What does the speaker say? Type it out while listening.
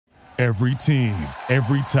Every team,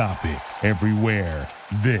 every topic, everywhere.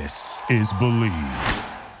 This is Believe.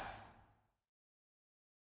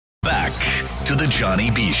 Back to the Johnny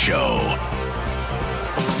B. Show.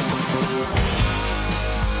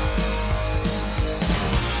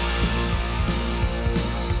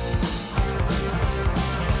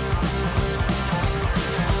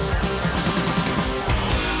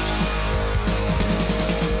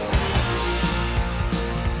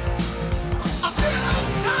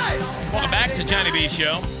 Welcome back to Johnny B.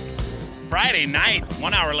 Show. Friday night,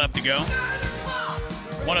 1 hour left to go.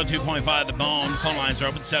 102.5 The Bone. Phone lines are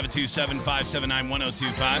open,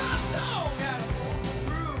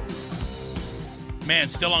 727-579-1025. Man,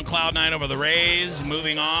 still on cloud nine over the Rays.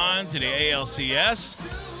 Moving on to the ALCS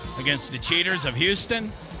against the Cheaters of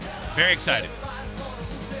Houston. Very excited.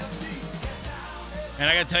 And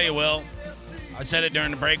I got to tell you, Will, I said it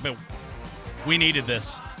during the break, but we needed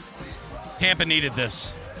this. Tampa needed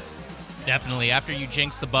this. Definitely. After you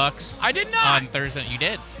jinxed the Bucks, I did not. on Thursday. You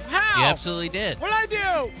did. How? You absolutely did. What did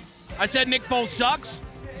I do? I said Nick Foles sucks.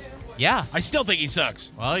 Yeah. I still think he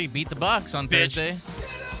sucks. Well, you beat the Bucks on Bitch. Thursday.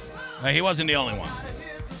 He wasn't the only one.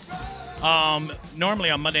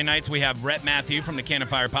 Normally on Monday nights we have Rhett Matthew from the Cannon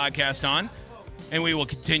Fire podcast on, and we will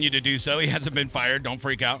continue to do so. He hasn't been fired. Don't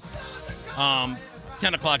freak out. 10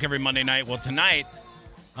 o'clock every Monday night. Well, tonight,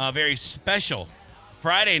 very special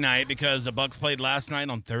Friday night because the Bucks played last night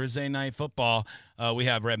on Thursday Night Football. We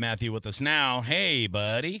have Rhett Matthew with us now. Hey,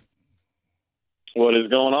 buddy. What is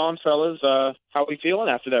going on, fellas? How we feeling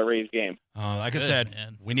after that Rays game? Like Good, I said,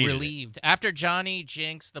 man. we need relieved. After Johnny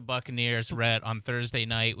jinxed the Buccaneers, Rhett, on Thursday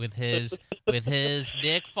night with his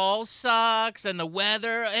Nick Foles sucks and the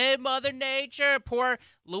weather. Hey, Mother Nature. Poor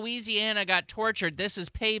Louisiana got tortured. This is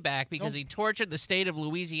payback because he tortured the state of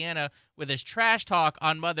Louisiana with his trash talk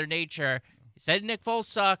on Mother Nature. He said Nick Foles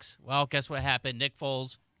sucks. Well, guess what happened? Nick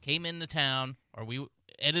Foles came into town,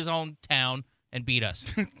 in his own town, and beat us.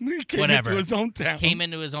 He came Whatever. into his own town. Came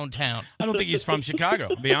into his own town. I don't think he's from Chicago,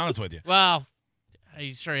 to be honest with you. Well,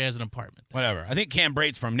 he's sure he has an apartment there. Whatever. I think Cam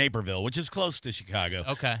Brate's from Naperville, which is close to Chicago.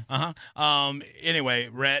 Okay. Anyway,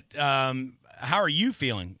 Rhett, how are you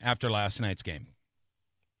feeling after last night's game?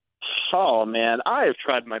 Oh man, I have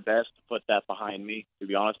tried my best to put that behind me. To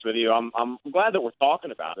be honest with you, I'm glad that we're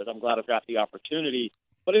talking about it. I'm glad I've got the opportunity.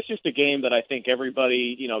 But it's just a game that I think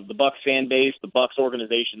everybody, the Bucs fan base, the Bucs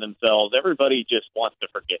organization themselves, everybody just wants to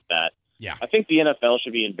forget that. Yeah. I think the NFL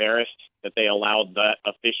should be embarrassed that they allowed that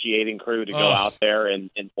officiating crew to go out there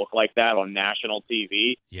and look like that on national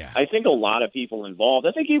TV. Yeah. I think a lot of people involved,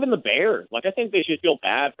 I think even the Bears, I think they should feel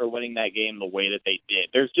bad for winning that game the way that they did.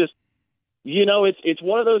 There's just, it's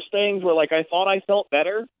one of those things where, I thought I felt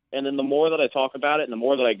better. And then the more that I talk about it and the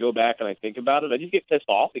more that I go back and I think about it, I just get pissed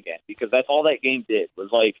off again because that's all that game did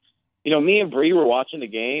was me and Bree were watching the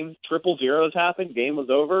game. 000 happened. Game was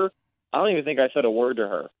over. I don't even think I said a word to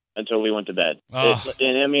her until we went to bed.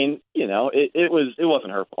 It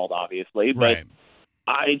wasn't her fault, obviously, but Right.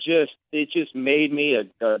 it just made me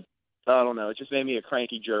it just made me a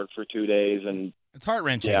cranky jerk for 2 days. And It's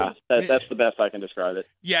heart-wrenching. yeah, that's the best I can describe it.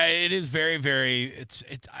 Yeah, it is very, very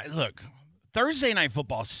look, Thursday Night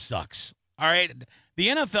Football sucks. All right? The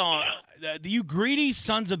NFL, you greedy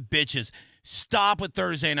sons of bitches, stop with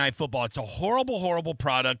Thursday Night Football. It's a horrible, horrible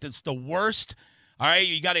product. It's the worst. All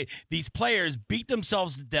right? These players beat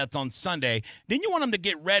themselves to death on Sunday. Then you want them to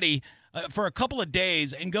get ready for a couple of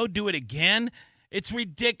days and go do it again? It's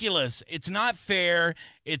ridiculous. It's not fair.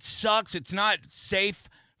 It sucks. It's not safe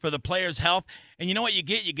for the players' health. And you know what you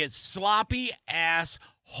get? You get sloppy-ass,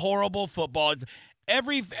 horrible football.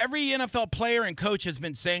 Every NFL player and coach has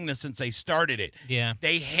been saying this since they started it. Yeah.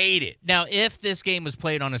 They hate it. Now, if this game was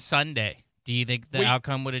played on a Sunday, do you think the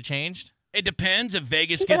outcome would have changed? It depends if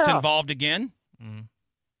Vegas gets involved again. Mm.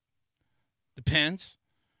 Depends.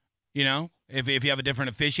 If you have a different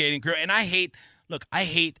officiating crew. And I hate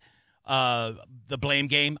the blame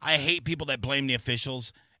game. I hate people that blame the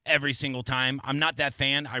officials every single time. I'm not that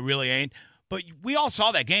fan. I really ain't. But we all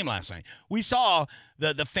saw that game last night. We saw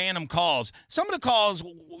the phantom calls. Some of the calls,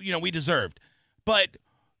 we deserved. But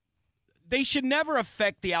they should never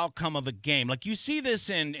affect the outcome of a game. Like you see this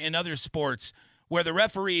in other sports where the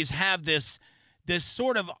referees have this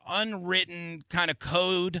sort of unwritten kind of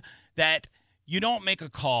code that you don't make a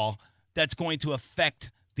call that's going to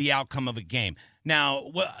affect the outcome of a game.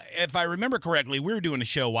 Now, if I remember correctly, we were doing a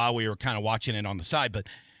show while we were kind of watching it on the side, but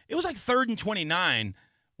it was like 3rd and 29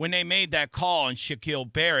 when they made that call on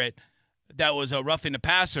Shaquille Barrett that was a roughing the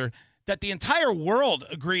passer that the entire world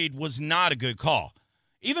agreed was not a good call.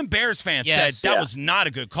 Even Bears fans Yes. said that Yeah. was not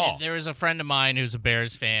a good call. There was a friend of mine who's a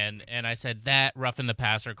Bears fan, and I said that roughing the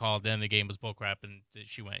passer call, then the game was bullcrap, and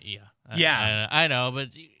she went, yeah. Yeah. I know, but,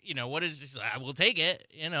 what is – I will take it.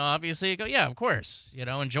 Obviously, go, yeah, of course.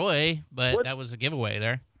 Enjoy, but that was a giveaway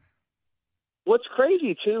there. What's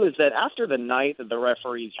crazy, too, is that after the night that the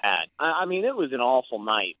referees had, I mean, it was an awful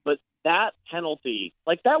night, but that penalty,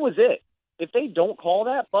 that was it. If they don't call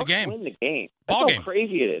that, Bucs win the game. That's how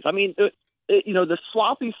crazy it is. I mean, the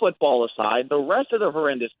sloppy football aside, the rest of the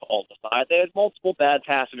horrendous calls aside, they had multiple bad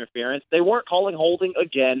pass interference. They weren't calling holding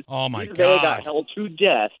again. Oh, my God. God. They got held to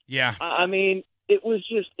death. Yeah. I mean, it was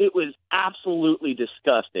absolutely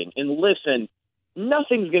disgusting. And listen,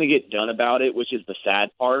 nothing's going to get done about it, which is the sad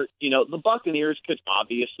part. The Buccaneers could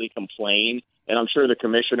obviously complain, and I'm sure the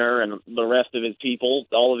commissioner and the rest of his people,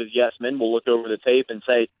 all of his yes men, will look over the tape and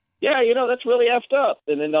say, yeah, that's really effed up,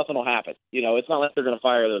 and then nothing will happen. It's not like they're going to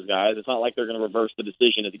fire those guys. It's not like they're going to reverse the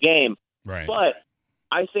decision of the game. Right. But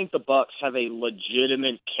I think the Bucs have a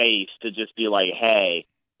legitimate case to just be like, hey,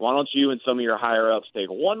 why don't you and some of your higher-ups take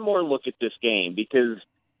one more look at this game? Because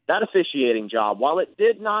that officiating job, while it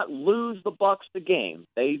did not lose the Bucs the game,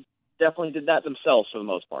 they definitely did that themselves for the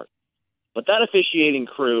most part. But that officiating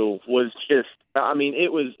crew was just, I mean,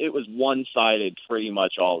 it was one-sided pretty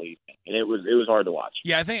much all evening, and it was hard to watch.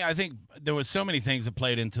 Yeah, I think there was so many things that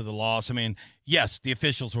played into the loss. I mean, yes, the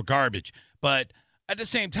officials were garbage, but at the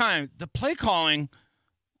same time, the play calling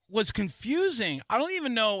was confusing. I don't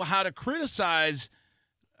even know how to criticize.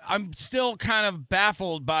 I'm still kind of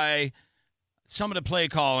baffled by some of the play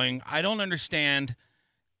calling. I don't understand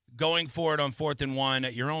going for it on 4th and 1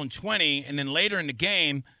 at your own 20, and then later in the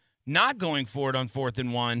game not going for it on 4th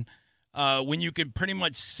and 1 when you could pretty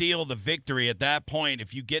much seal the victory at that point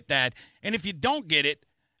if you get that. And if you don't get it,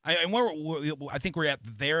 I think we're at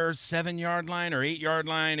their 7-yard line or 8-yard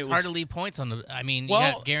line. It's hard to leave points on the – I mean, you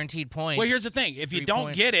got guaranteed points. Well, here's the thing. If you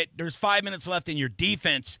don't get it, there's 5 minutes left, and your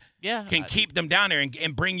defense can keep them down there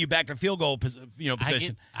and bring you back to field goal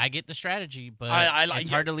position. I get the strategy, but it's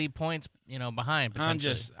hard to leave points behind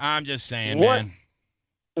potentially. I'm just saying, man.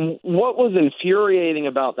 What was infuriating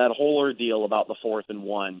about that whole ordeal about the 4th and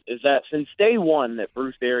 1 is that since day one that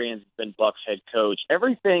Bruce Arians has been Bucs head coach,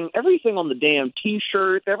 everything on the damn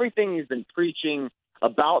T-shirts, everything he's been preaching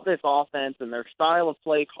about this offense and their style of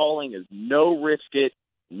play calling is no risk it,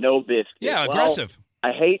 no biscuit. Yeah, aggressive.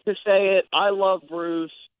 I hate to say it. I love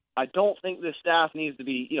Bruce. I don't think this staff needs to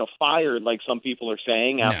be, fired like some people are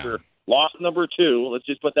saying after loss number 2. Let's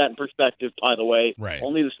just put that in perspective, by the way. Right.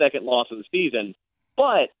 Only the second loss of the season.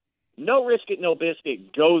 But no risk it, no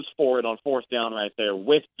biscuit goes for it on 4th down right there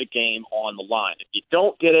with the game on the line. If you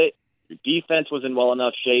don't get it, your defense was in well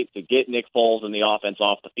enough shape to get Nick Foles and the offense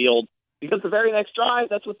off the field because the very next drive,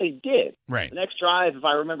 that's what they did. Right. The next drive, if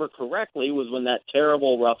I remember correctly, was when that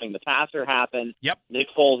terrible roughing the passer happened. Yep. Nick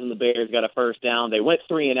Foles and the Bears got a first down. They went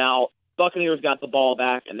 3 and out. Buccaneers got the ball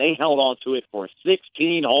back, and they held on to it for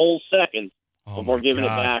 16 whole seconds before giving it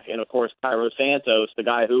back. And, of course, Cairo Santos, the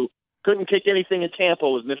guy who couldn't kick anything in Tampa,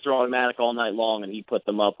 was Mr. Automatic all night long, and he put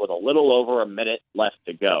them up with a little over a minute left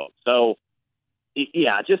to go. So,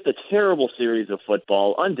 yeah, just a terrible series of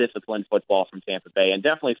football, undisciplined football from Tampa Bay, and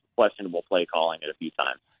definitely some questionable play calling at a few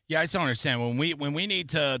times. Yeah, I still understand. When we need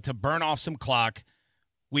to burn off some clock,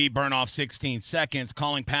 we burn off 16 seconds,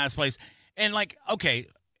 calling pass plays. And, okay,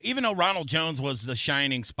 even though Ronald Jones was the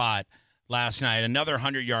shining spot last night, another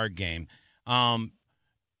 100-yard game,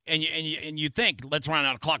 and you think, let's run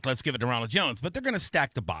out of clock, let's give it to Ronald Jones. But they're going to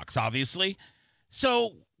stack the box, obviously.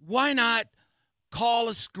 So why not call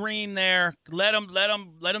a screen there, let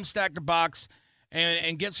them stack the box,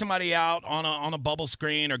 and get somebody out on a bubble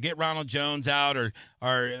screen, or get Ronald Jones out, or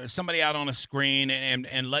somebody out on a screen,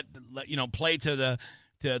 and let play to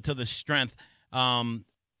the strength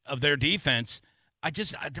of their defense.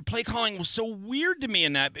 The play calling was so weird to me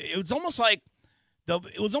in that it was almost like the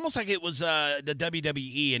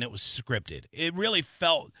WWE and it was scripted. It really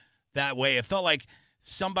felt that way. It felt like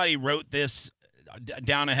somebody wrote this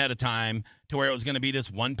down ahead of time to where it was going to be this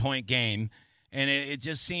 1-point game, and it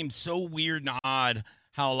just seemed so weird and odd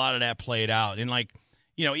how a lot of that played out. And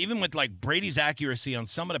even with Brady's accuracy on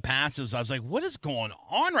some of the passes, I was like, what is going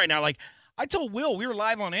on right now? I told Will, we were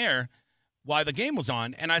live on air while the game was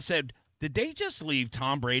on, and I said, did they just leave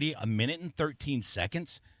Tom Brady 1 minute and 13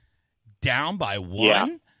 seconds down by 1? Yeah.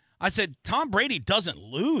 I said, Tom Brady doesn't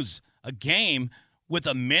lose a game with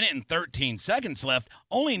 1 minute and 13 seconds left,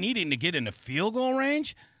 only needing to get into field goal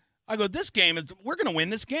range. I go, we're going to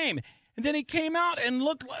win this game. And then he came out and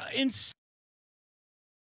looked insane.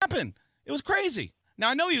 It was crazy. Now,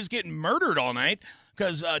 I know he was getting murdered all night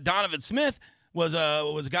because Donovan Smith,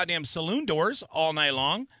 was goddamn saloon doors all night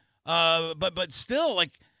long. But still,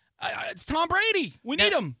 like, it's Tom Brady. We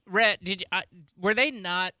need him. Rhett, were they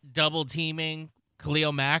not double teaming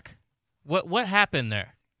Khalil Mack? What happened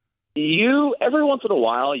there? Every once in a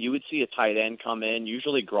while, you would see a tight end come in,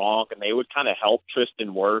 usually Gronk, and they would kind of help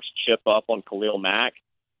Tristan Wirfs chip up on Khalil Mack.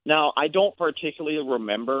 Now, I don't particularly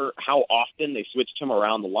remember how often they switched him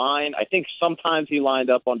around the line. I think sometimes he lined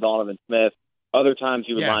up on Donovan Smith. Other times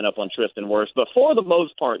he would line up on Tristan Wirfs. But for the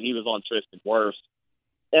most part, he was on Tristan Wirfs.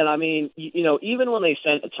 And, I mean, even when they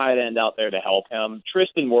sent a tight end out there to help him,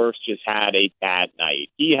 Tristan Wirfs just had a bad night.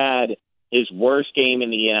 He had his worst game in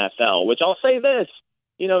the NFL, which I'll say this,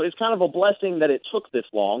 it's kind of a blessing that it took this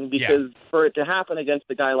long because for it to happen against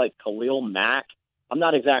a guy like Khalil Mack, I'm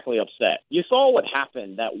not exactly upset. You saw what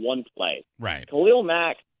happened that one play. Right. Khalil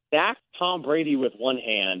Mack backed Tom Brady with one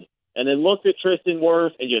hand and then looked at Tristan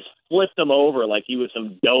Wirfs and just flipped him over like he was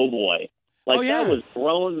some doughboy. That was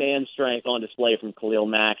grown man strength on display from Khalil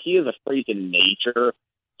Mack. He is a freak in nature.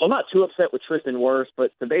 So I'm not too upset with Tristan Wirfs,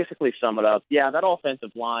 but to basically sum it up, that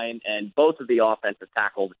offensive line and both of the offensive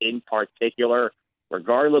tackles in particular,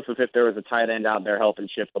 regardless of if there was a tight end out there helping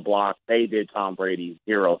shift the block, they did Tom Brady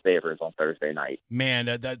zero favors on Thursday night. Man,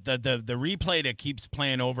 the replay that keeps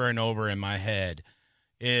playing over and over in my head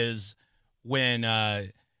is when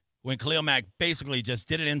Khalil Mack basically just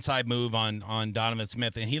did an inside move on Donovan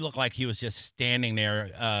Smith, and he looked like he was just standing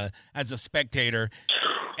there as a spectator,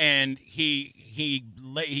 and he's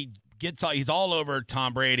all over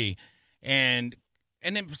Tom Brady, and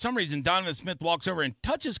then for some reason Donovan Smith walks over and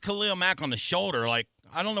touches Khalil Mack on the shoulder, like,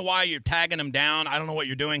 I don't know why you're tagging him down, I don't know what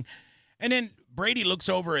you're doing, and then Brady looks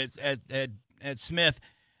over at Smith,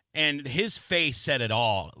 and his face said it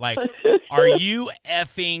all. Like, are you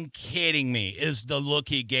effing kidding me? Is the look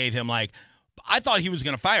he gave him. Like, I thought he was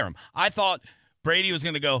going to fire him. I thought Brady was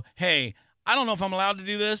going to go, hey, I don't know if I'm allowed to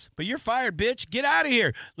do this, but you're fired, bitch. Get out of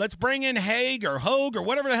here. Let's bring in Haig or Hogue or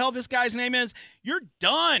whatever the hell this guy's name is. You're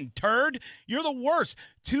done, turd. You're the worst.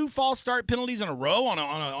 2 false start penalties in a row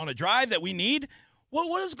on a drive that we need.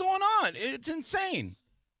 What is going on? It's insane.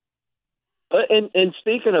 And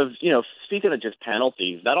speaking of just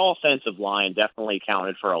penalties, that offensive line definitely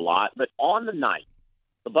counted for a lot. But on the night,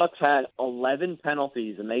 the Bucs had 11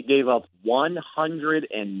 penalties, and they gave up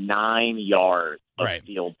 109 yards of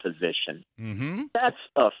field position. Mm-hmm. That's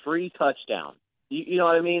a free touchdown. You know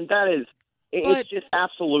what I mean? It's just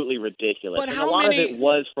absolutely ridiculous. And a lot of it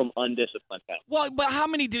was from undisciplined penalties. Well, but how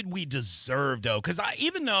many did we deserve, though? Because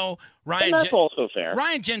even though that's also fair.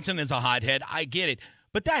 Ryan Jensen is a hothead, I get it.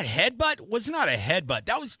 But that headbutt was not a headbutt.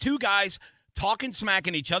 That was 2 guys talking smack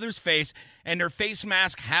in each other's face, and their face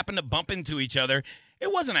mask happened to bump into each other.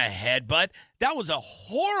 It wasn't a headbutt. That was a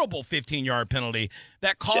horrible 15-yard penalty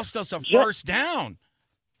that cost us a first down.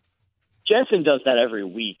 Jensen does that every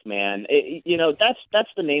week, man. That's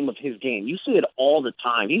the name of his game. You see it all the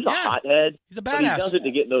time. He's a hothead. He's a badass. But he does it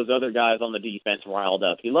to get those other guys on the defense riled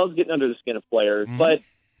up. He loves getting under the skin of players. Mm-hmm. But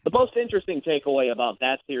the most interesting takeaway about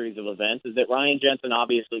that series of events is that Ryan Jensen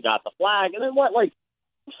obviously got the flag, and then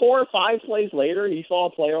 4 or 5 plays later, he saw a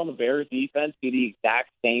player on the Bears defense do the exact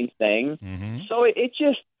same thing. Mm-hmm. So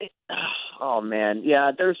oh man,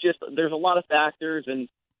 there's a lot of factors, and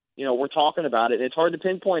we're talking about it. It's hard to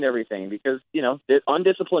pinpoint everything because it's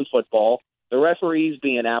undisciplined football, the referees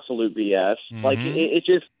being absolute BS.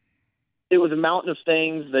 Mm-hmm. It was a mountain of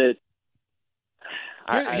things that.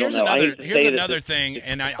 Here's another thing,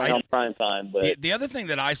 and I on prime time, but the other thing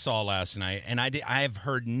that I saw last night, and I have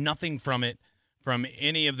heard nothing from it from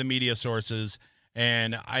any of the media sources,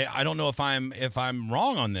 and I don't know if I'm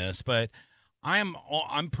wrong on this, but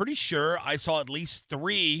I'm pretty sure I saw at least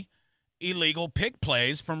 3 illegal pick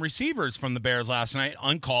plays from receivers from the Bears last night,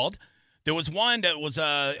 uncalled. There was one that was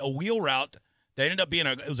a wheel route that ended up being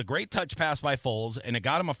it was a great touch pass by Foles, and it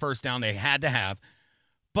got him a first down they had to have,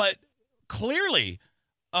 but clearly.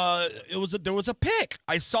 There was a pick.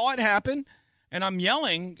 I saw it happen, and I'm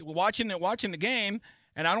yelling, watching the game,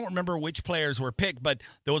 and I don't remember which players were picked, but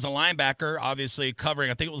there was a linebacker, obviously covering.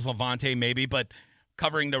 I think it was Levante, maybe, but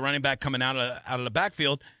covering the running back coming out of the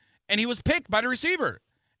backfield, and he was picked by the receiver.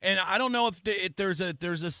 And I don't know if there's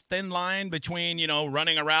this thin line between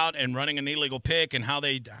running a route and running an illegal pick, and how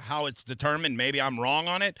it's determined. Maybe I'm wrong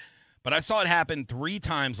on it, but I saw it happen 3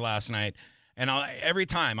 times last night, and every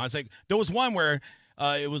time I was like, there was one where.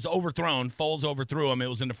 It was overthrown. Foles overthrew him. It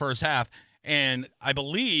was in the first half, and I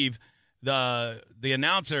believe the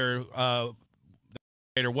announcer,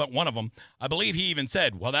 one of them, I believe he even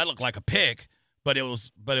said, "Well, that looked like a pick, but it was,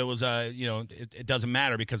 it doesn't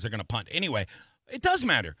matter because they're going to punt anyway." It does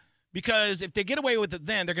matter Because if they get away with it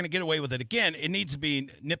then, they're going to get away with it again. It needs to be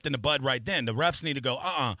nipped in the bud right then. The refs need to go,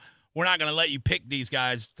 we're not going to let you pick these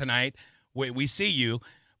guys tonight. We see you.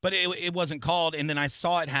 But it wasn't called, and then I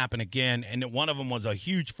saw it happen again, and one of them was a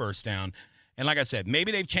huge first down. And like I said,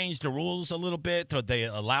 maybe they've changed the rules a little bit so they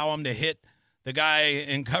allow them to hit the guy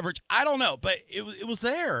in coverage. I don't know, but it was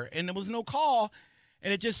there, and there was no call.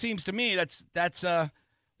 And it just seems to me that's it's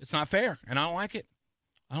not fair, and I don't like it.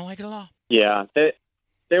 I don't like it at all. Yeah,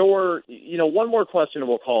 there were, one more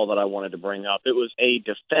questionable call that I wanted to bring up. It was a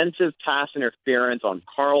defensive pass interference on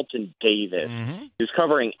Carlton Davis, who's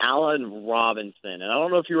covering Allen Robinson. And I don't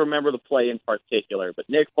know if you remember the play in particular, but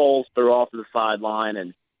Nick Foles threw off to the sideline,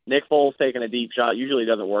 and Nick Foles taking a deep shot usually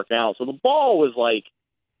doesn't work out. So the ball was like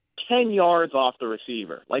 10 yards off the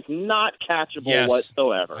receiver, like not catchable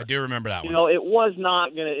whatsoever. I do remember that one. It was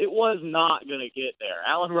not gonna get there.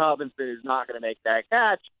 Allen Robinson is not gonna make that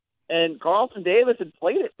catch. And Carlton Davis had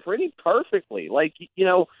played it pretty perfectly.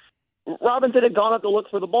 Robinson had gone up to look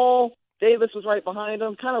for the ball. Davis was right behind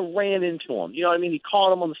him, kind of ran into him. You know what I mean? He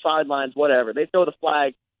caught him on the sidelines, whatever. They throw the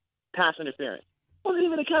flag, pass interference. It wasn't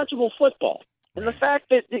even a catchable football. And the fact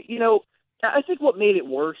that, I think what made it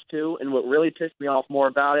worse, too, and what really pissed me off more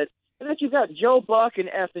about it, is that you've got Joe Buck and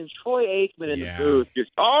effing Troy Aikman in the booth.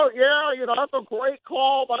 Just, that's a great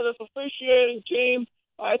call by this officiating team.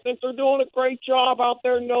 I think they're doing a great job out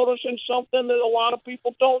there noticing something that a lot of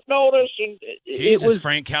people don't notice. And Jesus, it was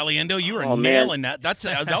Frank Caliendo, you were nailing that. That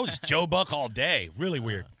was Joe Buck all day. Really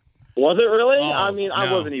weird. Was it really? Oh,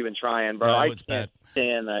 I wasn't even trying, bro. No, I can't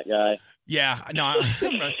stand that guy. Yeah, no,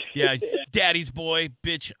 yeah, daddy's boy,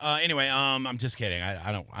 bitch. Anyway, I'm just kidding.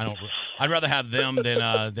 I don't. I'd rather have them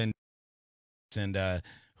than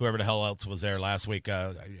whoever the hell else was there last week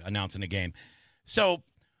announcing the game. So.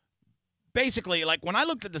 Basically, like when I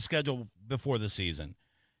looked at the schedule before the season,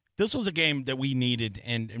 this was a game that we needed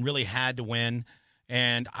and really had to win.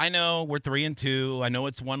 And I know we're 3-2. I know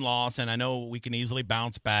it's one loss, and I know we can easily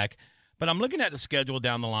bounce back. But I'm looking at the schedule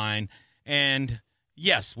down the line, and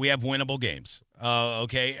yes, we have winnable games.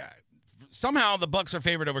 Okay, somehow the Bucs are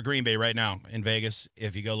favored over Green Bay right now in Vegas.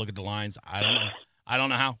 If you go look at the lines, I don't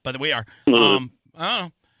know how, but we are. I don't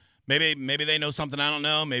know. Maybe they know something I don't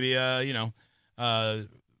know. Maybe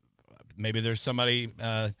maybe there's somebody.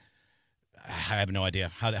 I have no idea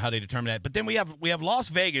how they determine that. But then we have Las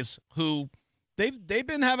Vegas, who they've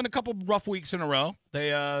been having a couple rough weeks in a row.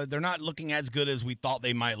 They're not looking as good as we thought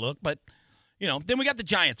they might look. But then we got the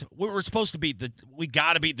Giants. We're supposed to we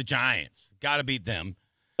got to beat the Giants. Got to beat them.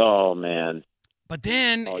 Oh man. But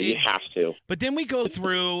then you have to. But then we go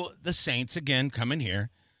through the Saints again, coming here.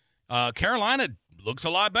 Carolina looks a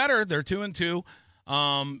lot better. They're 2-2.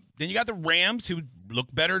 Then you got the Rams, who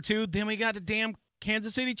look better too. Then we got the damn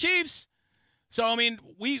Kansas City Chiefs. So I mean,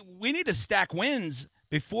 we need to stack wins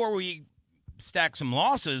before we stack some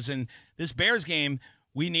losses. And this Bears game,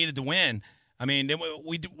 we needed to win. I mean,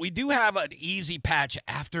 we do have an easy patch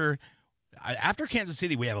after Kansas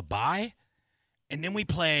City. We have a bye, and then we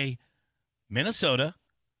play Minnesota,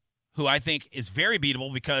 who I think is very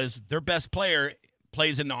beatable because their best player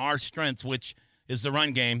plays into our strengths, which is the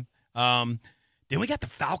run game. Then we got the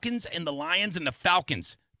Falcons and the Lions and the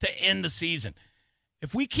Falcons to end the season.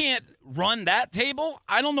 If we can't run that table,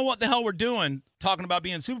 I don't know what the hell we're doing talking about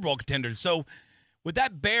being Super Bowl contenders. So with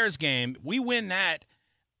that Bears game, we win that.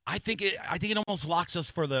 I think it almost locks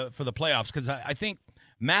us for the playoffs because I think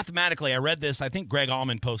mathematically, I read this. I think Greg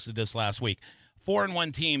Allman posted this last week.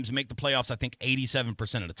 4-1 teams make the playoffs, I think,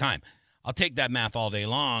 87% of the time. I'll take that math all day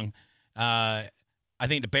long. I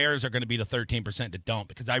think the Bears are going to be the 13% that don't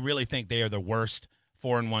because I really think they are the worst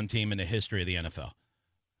 4-1 team in the history of the NFL.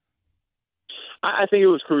 I think it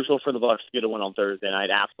was crucial for the Bucs to get a win on Thursday night.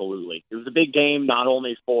 Absolutely. It was a big game, not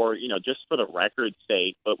only for, just for the record's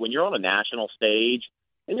sake, but when you're on a national stage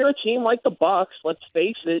and you're a team like the Bucs, let's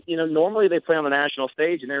face it, normally they play on the national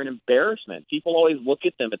stage and they're an embarrassment. People always look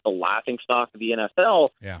at them as the laughingstock of the NFL.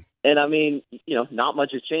 Yeah. And I mean, not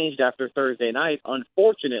much has changed after Thursday night,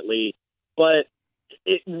 unfortunately, but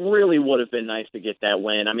it really would have been nice to get that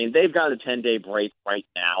win. I mean, they've got a 10-day break right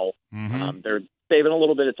now. Mm-hmm. They're saving a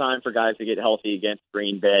little bit of time for guys to get healthy against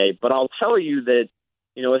Green Bay. But I'll tell you that,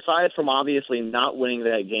 aside from obviously not winning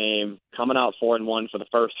that game, coming out 4-1 for the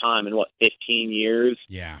first time in, 15 years?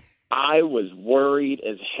 Yeah. I was worried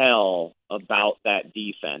as hell about that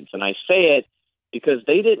defense. And I say it because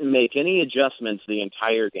they didn't make any adjustments the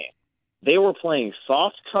entire game. They were playing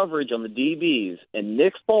soft coverage on the DBs, and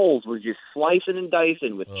Nick Foles was just slicing and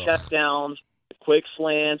dicing with check downs, the quick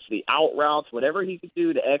slants, the out routes, whatever he could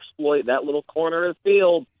do to exploit that little corner of the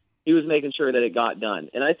field, he was making sure that it got done.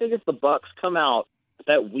 And I think if the Bucs come out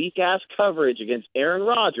that weak-ass coverage against Aaron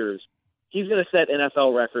Rodgers, he's going to set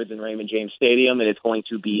NFL records in Raymond James Stadium, and it's going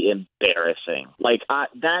to be embarrassing. Like,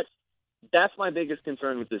 that's my biggest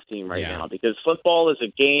concern with this team right now, because football is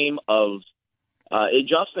a game of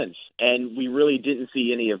adjustments, and we really didn't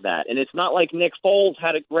see any of that. And it's not like Nick Foles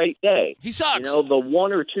had a great day. He sucks. You know, the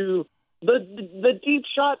one or two, the deep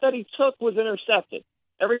shot that he took was intercepted.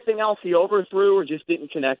 Everything else he overthrew or just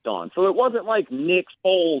didn't connect on. So it wasn't like Nick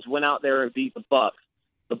Foles went out there and beat the Bucs.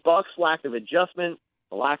 The Bucs' lack of adjustment,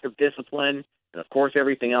 the lack of discipline, and of course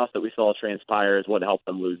everything else that we saw transpire is what helped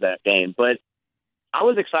them lose that game. But I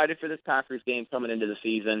was excited for this Packers game coming into the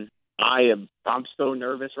season. I'm so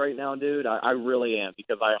nervous right now, dude. I really am,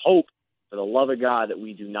 because I hope, for the love of God, that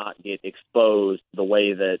we do not get exposed the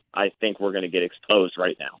way that I think we're going to get exposed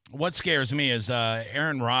right now. What scares me is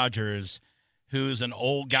Aaron Rodgers, who's an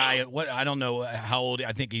old guy. I don't know how old.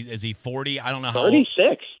 I think is he 40? I don't know how 36.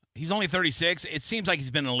 old. He's only 36. It seems like he's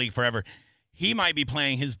been in the league forever. He might be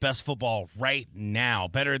playing his best football right now,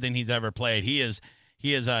 better than he's ever played. He's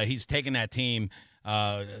taken that team,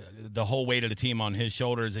 the whole weight of the team on his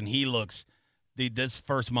shoulders, and he looks. This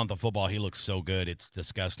first month of football, he looks so good. It's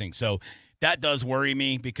disgusting. So that does worry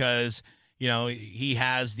me, because he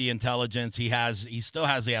has the intelligence. He still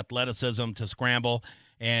has the athleticism to scramble.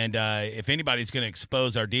 And if anybody's going to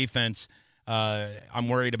expose our defense, I'm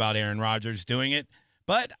worried about Aaron Rodgers doing it.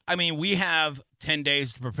 But, I mean, we have 10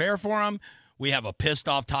 days to prepare for him. We have a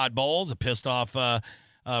pissed-off Todd Bowles, a pissed-off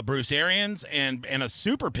Bruce Arians, and a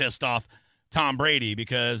super pissed-off Tom Brady,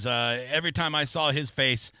 because every time I saw his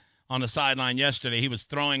face on the sideline yesterday, he was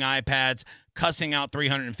throwing iPads, cussing out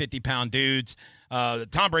 350-pound dudes.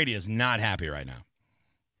 Tom Brady is not happy right now.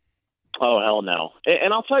 Oh, hell no.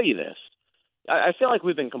 And I'll tell you this. I feel like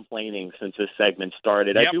we've been complaining since this segment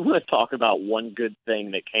started. Yep. I do want to talk about one good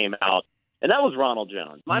thing that came out, and that was Ronald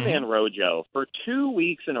Jones. My man Rojo, for 2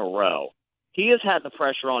 weeks in a row, he has had the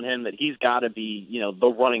pressure on him that he's got to be, the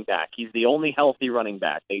running back. He's the only healthy running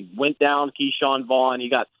back. They went down Keyshawn Vaughn. He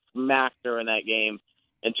got smacked during that game.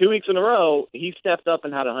 And 2 weeks in a row, he stepped up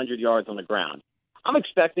and had 100 yards on the ground. I'm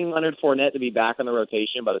expecting Leonard Fournette to be back in the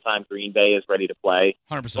rotation by the time Green Bay is ready to play.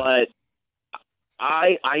 100%. But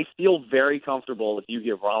I feel very comfortable if you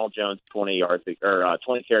give Ronald Jones 20 yards or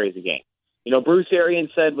 20 carries a game. Bruce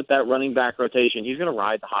Arians said with that running back rotation, he's going to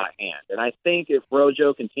ride the hot hand. And I think if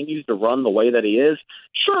Rojo continues to run the way that he is,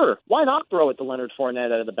 sure, why not throw it to Leonard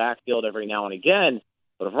Fournette out of the backfield every now and again?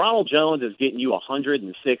 But if Ronald Jones is getting you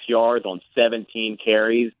 106 yards on 17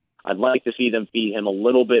 carries, I'd like to see them feed him a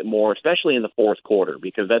little bit more, especially in the fourth quarter,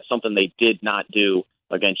 because that's something they did not do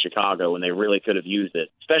against Chicago, and they really could have used it,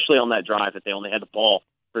 especially on that drive that they only had the ball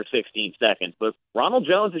for 16 seconds. But Ronald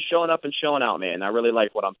Jones is showing up and showing out, man. I really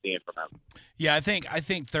like what I'm seeing from him. Yeah, I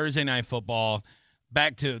think Thursday Night Football,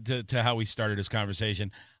 back to how we started this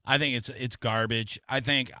conversation, I think it's garbage. I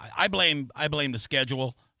blame the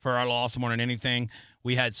schedule for our loss more than anything.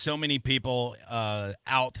 We had so many people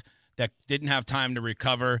out that didn't have time to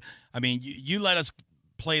recover. I mean, you let us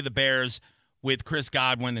play the Bears with Chris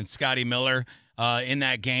Godwin and Scotty Miller in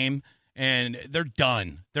that game, and they're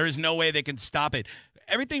done. There is no way they can stop it.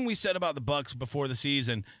 Everything we said about the Bucs before the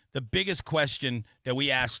season, the biggest question that we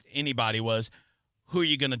asked anybody was, who are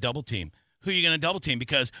you going to double team? Who are you going to double team?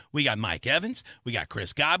 Because we got Mike Evans, we got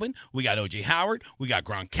Chris Godwin, we got O.J. Howard, we got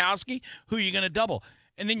Gronkowski. Who are you going to double?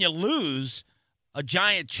 And then you lose a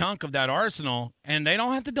giant chunk of that arsenal, and they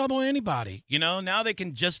don't have to double anybody. Now they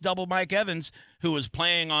can just double Mike Evans, who was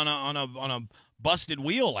playing on a busted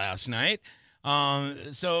wheel last night.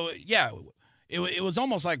 So yeah, it was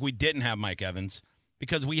almost like we didn't have Mike Evans,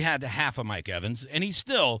 because we had half of Mike Evans, and he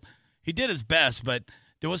did his best, but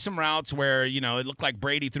there was some routes where, it looked like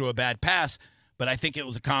Brady threw a bad pass, but I think it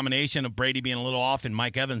was a combination of Brady being a little off and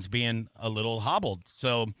Mike Evans being a little hobbled.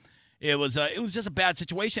 So it was just a bad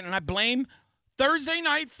situation, and I blame Thursday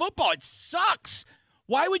Night Football. It sucks.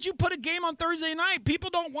 Why would you put a game on Thursday night? People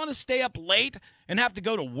don't want to stay up late and have to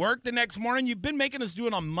go to work the next morning. You've been making us do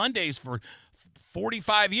it on Mondays for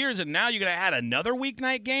 45 years, and now you're going to add another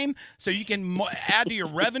weeknight game so you can add to your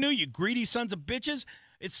revenue, you greedy sons of bitches.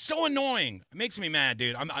 It's so annoying. It makes me mad,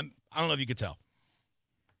 dude. I don't know if you could tell.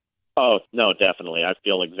 Oh, no, definitely. I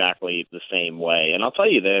feel exactly the same way. And I'll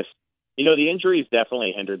tell you this, the injuries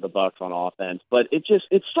definitely hindered the Bucs on offense, but it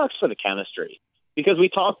sucks for the chemistry, because we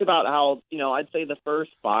talked about how, I'd say the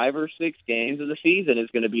first 5 or 6 games of the season is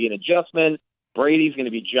going to be an adjustment. Brady's going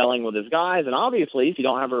to be gelling with his guys, and obviously, if you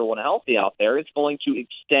don't have everyone healthy out there, it's going to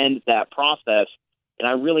extend that process. And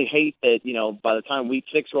I really hate that, by the time week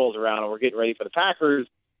 6 rolls around and we're getting ready for the Packers,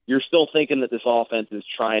 you're still thinking that this offense is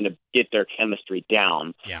trying to get their chemistry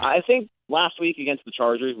down. Yeah. I think last week against the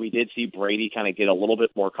Chargers, we did see Brady kind of get a little bit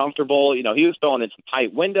more comfortable. You know, he was throwing in some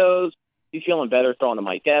tight windows. He's feeling better throwing to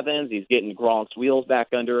Mike Evans. He's getting Gronk's wheels back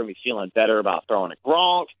under him. He's feeling better about throwing at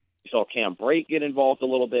Gronk. You saw Cam Brake get involved a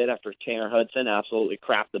little bit after Tanner Hudson absolutely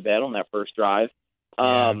crapped the bed on that first drive.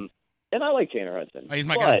 Yeah. And I like Tanner Hudson. Oh, he's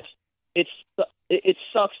my guy. It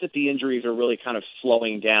sucks that the injuries are really kind of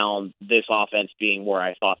slowing down this offense being where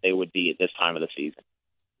I thought they would be at this time of the season.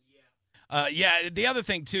 Yeah, the other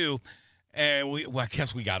thing, too, I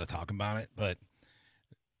guess we got to talk about it, but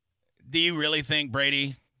do you really think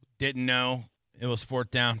Brady didn't know it was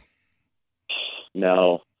fourth down?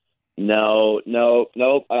 No.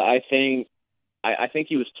 I think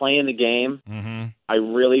he was playing the game. Mm-hmm. I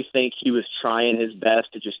really think he was trying his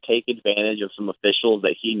best to just take advantage of some officials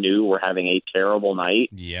that he knew were having a terrible night.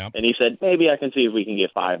 Yep. And he said, maybe I can see if we can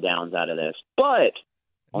get 5 downs out of this. But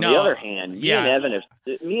on the other hand, me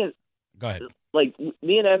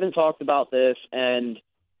and Evan talked about this, and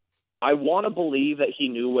I want to believe that he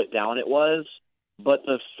knew what down it was, but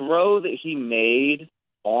the throw that he made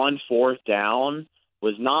on fourth down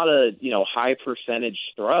was not a, high percentage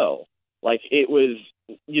throw. Like it was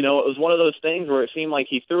one of those things where it seemed like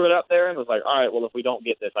he threw it up there and was like, all right, well, if we don't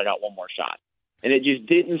get this, I got one more shot. And it just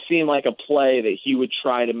didn't seem like a play that he would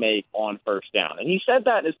try to make on first down. And he said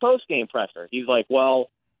that in his post-game presser. He's like,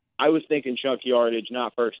 well, I was thinking chunk yardage,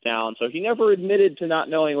 not first down. So he never admitted to not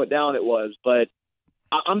knowing what down it was. But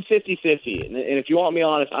I'm 50-50. And if you want me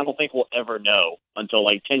honest, I don't think we'll ever know until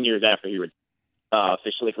like 10 years after he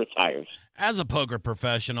officially retires. As a poker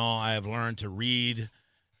professional, I have learned to read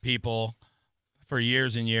people for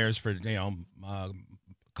years and years, for a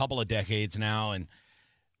couple of decades now, and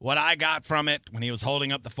what I got from it when he was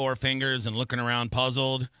holding up the 4 fingers and looking around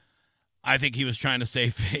puzzled, I think he was trying to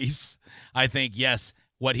save face. I think, yes,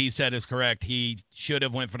 what he said is correct. He should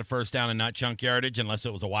have went for the first down and not chunk yardage unless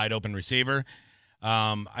it was a wide open receiver.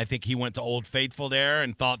 I think he went to Old Faithful there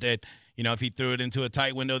and thought that, if he threw it into a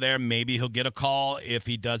tight window there, maybe he'll get a call if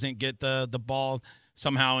he doesn't get the ball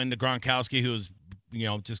somehow into Gronkowski, who's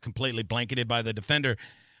just completely blanketed by the defender.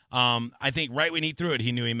 I think right when he threw it,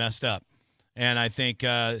 he knew he messed up. And I think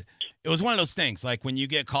it was one of those things, like when you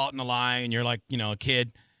get caught in a lie and you're like, a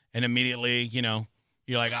kid, and immediately, you're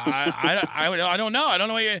like, I don't know. I don't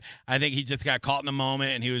know what you're – I think he just got caught in the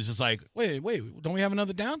moment, and he was just like, wait, don't we have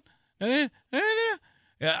another down? And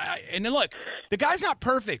then look, the guy's not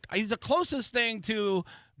perfect. He's the closest thing to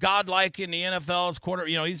godlike in the NFL's quarter.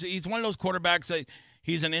 He's one of those quarterbacks that –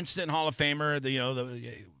 he's an instant Hall of Famer.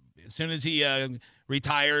 As soon as he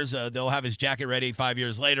retires, they'll have his jacket ready 5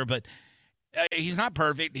 years later. But he's not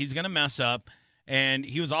perfect. He's going to mess up. And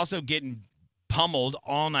he was also getting pummeled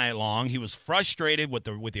all night long. He was frustrated with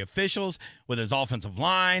the officials, with his offensive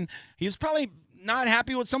line. He was probably not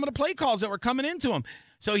happy with some of the play calls that were coming into him.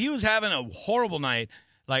 So he was having a horrible night.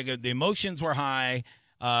 Like the emotions were high.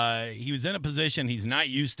 He was in a position he's not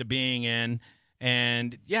used to being in.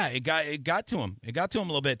 And, yeah, it got to him. It got to him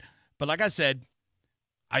a little bit. But like I said,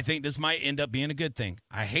 I think this might end up being a good thing.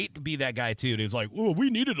 I hate to be that guy, too. Who's like, oh, we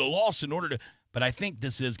needed a loss in order to – but I think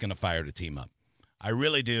this is going to fire the team up. I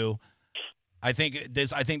really do. I think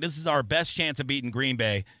this is our best chance of beating Green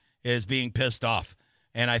Bay is being pissed off.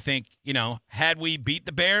 And I think, had we beat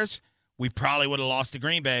the Bears, we probably would have lost to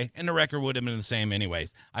Green Bay, and the record would have been the same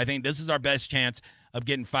anyways. I think this is our best chance of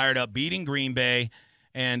getting fired up, beating Green Bay,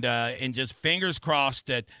 and just fingers crossed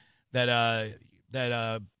that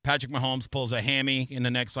Patrick Mahomes pulls a hammy in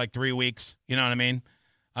the next 3 weeks. You know what I mean?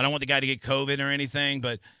 I don't want the guy to get COVID or anything,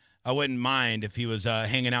 but I wouldn't mind if he was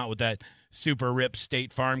hanging out with that super ripped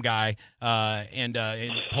State Farm guy and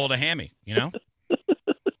pulled a hammy.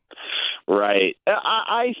 Right.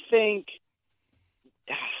 I think.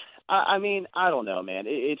 I mean, I don't know, man.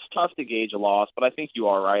 It's tough to gauge a loss, but I think you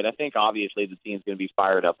are right. I think obviously the team's going to be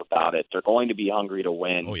fired up about it. They're going to be hungry to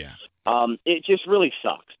win. Oh, yeah. It just really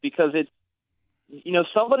sucks because it's,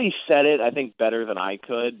 somebody said it, I think, better than I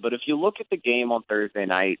could. But if you look at the game on Thursday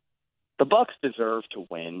night, the Bucs deserve to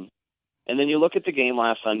win. And then you look at the game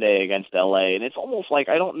last Sunday against LA, and it's almost like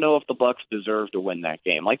I don't know if the Bucs deserve to win that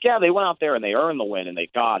game. They went out there and they earned the win and they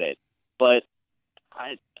got it. But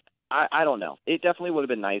I don't know. It definitely would have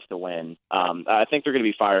been nice to win. I think they're going to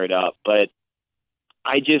be fired up, but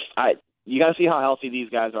you got to see how healthy these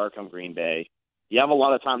guys are come Green Bay. You have a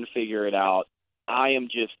lot of time to figure it out. I'm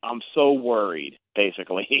so worried,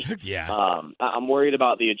 basically. Yeah. I'm worried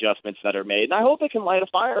about the adjustments that are made, and I hope it can light a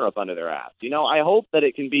fire up under their ass. I hope that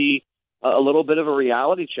it can be a little bit of a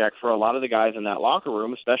reality check for a lot of the guys in that locker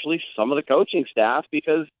room, especially some of the coaching staff,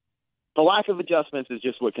 because the lack of adjustments is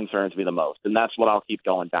just what concerns me the most, and that's what I'll keep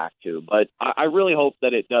going back to. But I really hope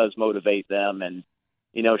that it does motivate them and,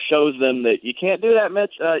 shows them that you can't do that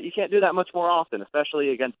much. You can't do that much more often, especially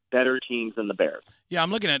against better teams than the Bears. Yeah,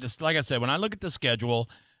 I'm looking at this. Like I said, when I look at the schedule,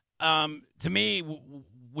 to me,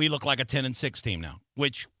 we look like a 10-6 team now,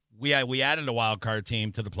 which we added a wild card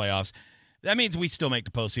team to the playoffs. That means we still make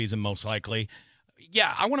the postseason most likely.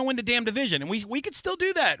 Yeah, I want to win the damn division, and we could still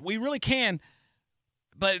do that. We really can.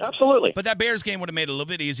 But absolutely. But that Bears game would have made it a little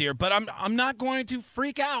bit easier. But I'm not going to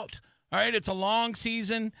freak out. All right, it's a long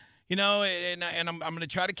season, and I'm going to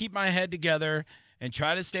try to keep my head together and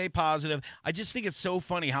try to stay positive. I just think it's so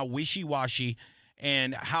funny how wishy-washy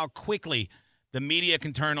and how quickly the media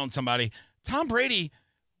can turn on somebody. Tom Brady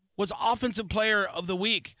was Offensive Player of the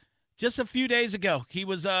Week just a few days ago. He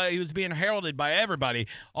was being heralded by everybody.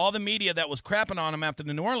 All the media that was crapping on him after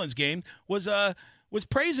the New Orleans game was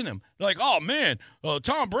praising him. Like, oh, man,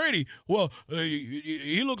 Tom Brady, well,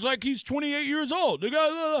 he looks like he's 28 years old.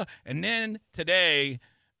 And then today,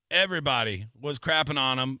 everybody was crapping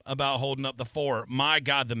on him about holding up the fort. My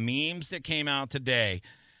God, the memes that came out today.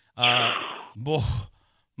 Boy,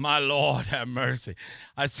 my Lord, have mercy.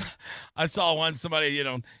 I saw somebody,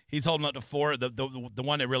 he's holding up the fort. The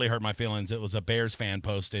one that really hurt my feelings, it was a Bears fan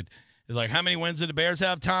posted. He's like, how many wins did the Bears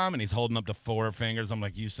have, Tom? And he's holding up the 4 fingers. I'm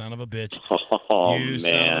like, you son of a bitch. Oh, you man.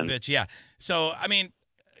 son of a bitch. Yeah. So, I mean,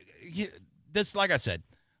 this, like I said,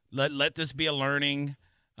 let this be a learning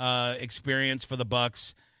experience for the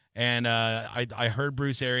Bucs. And I heard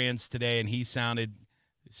Bruce Arians today, and he sounded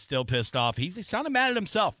still pissed off. He sounded mad at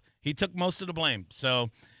himself. He took most of the blame. So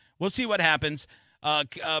we'll see what happens.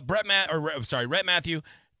 Rhett Matthew,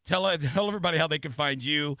 tell everybody how they can find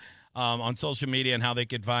you on social media and how they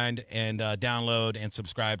could find and download and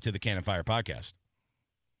subscribe to the Cannon Fire podcast.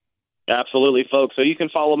 Absolutely, folks. So you can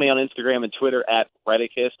follow me on Instagram and Twitter at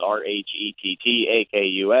Rhettacus,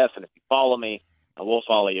 RHETTAKUS. And if you follow me, I will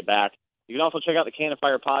follow you back. You can also check out the Cannon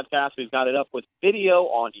Fire podcast. We've got it up with video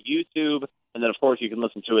on YouTube. And then, of course, you can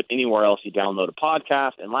listen to it anywhere else you download a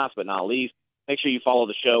podcast. And last but not least, make sure you follow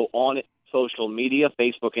the show on social media,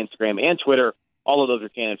 Facebook, Instagram, and Twitter. All of those are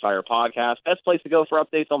Cannon Fire podcasts. Best place to go for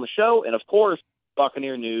updates on the show. And, of course,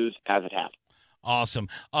 Buccaneer news as it happens. Awesome.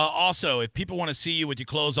 Also, if people want to see you with your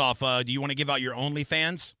clothes off, do you want to give out your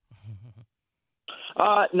OnlyFans?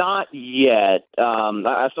 Not yet.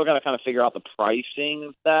 I still got to kind of figure out the pricing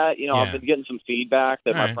of that. I've been getting some feedback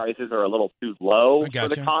that my prices are a little too low for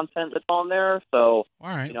the content that's on there. So, all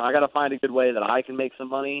right. I got to find a good way that I can make some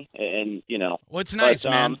money. And well, it's nice,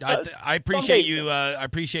 man. I appreciate you. I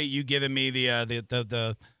appreciate you giving me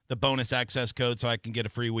the bonus access code so I can get a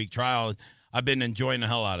free week trial. I've been enjoying the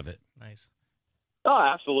hell out of it. Nice. Oh,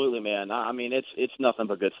 absolutely, man. I mean, it's nothing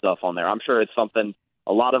but good stuff on there. I'm sure it's something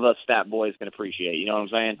a lot of us stat boys can appreciate. You know what I'm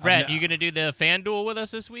saying? Rhett, you going to do the FanDuel with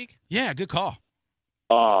us this week? Yeah, good call.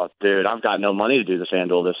 Oh, dude, I've got no money to do the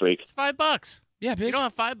FanDuel this week. It's $5. Yeah, bitch. You don't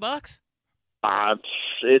have $5?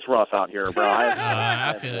 It's rough out here, bro.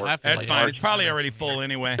 I feel That's fine. It's probably already full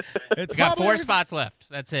anyway. It's got 4 spots left.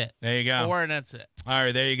 That's it. There you go. 4, and that's it. All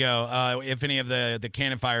right, there you go. If any of the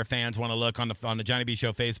Cannon Fire fans want to look on the Johnny B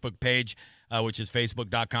Show Facebook page, which is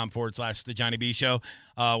facebook.com/The Johnny B Show,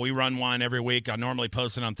 we run one every week. I normally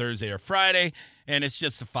post it on Thursday or Friday, and it's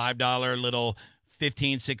just a $5 little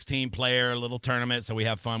 15, 16 player little tournament, so we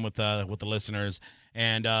have fun with the listeners.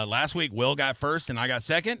 And last week, Will got first, and I got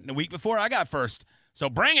second. And the week before, I got first. So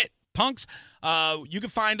bring it, punks. You can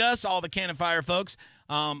find us, all the Cannon Fire folks.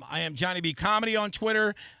 I am Johnny B Comedy on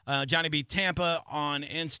Twitter, Johnny B Tampa on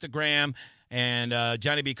Instagram, and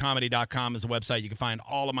JohnnyBComedy.com is the website. You can find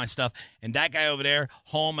all of my stuff. And that guy over there,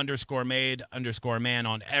 home_made_man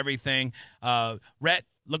on everything. Rhett,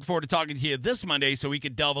 look forward to talking to you this Monday so we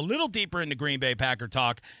could delve a little deeper into Green Bay Packer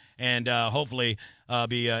talk and hopefully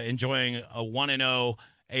be enjoying a 1-0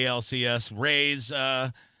 ALCS Rays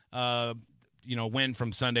win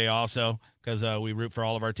from Sunday also, because we root for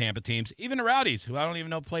all of our Tampa teams, even the Rowdies, who I don't even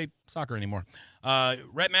know play soccer anymore.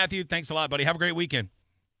 Rhett Matthew, thanks a lot, buddy. Have a great weekend.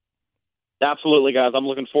 Absolutely, guys. I'm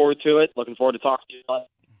looking forward to it. Looking forward to talking to you. Go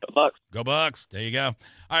Bucs. Go Bucs. There you go.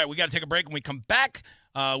 All right, we got to take a break. When we come back,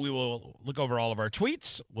 we will look over all of our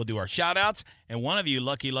tweets. We'll do our shout-outs, and one of you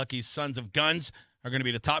lucky sons of guns are going to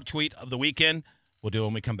be the top tweet of the weekend. We'll do it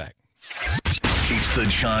when we come back. It's the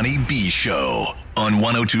Johnny B Show on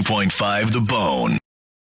 102.5 The Bone.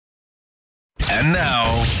 And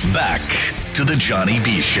now, back to the Johnny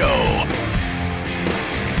B Show.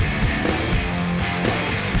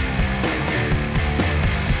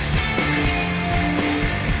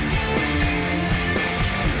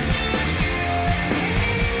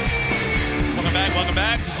 Welcome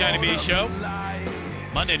back to Johnny B Show.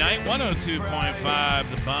 Monday night,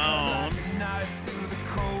 102.5 The Bone.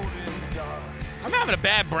 I'm having a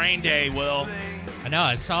bad brain day, Will. I know.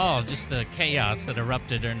 I saw just the chaos that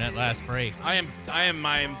erupted during that last break. I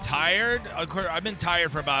am tired. Of course, I've been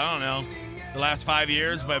tired for about, I don't know, the last 5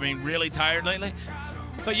 years, but I mean, really tired lately.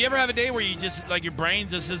 But you ever have a day where you just, like, your brain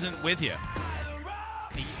just isn't with you?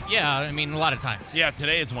 Yeah, I mean, a lot of times. Yeah,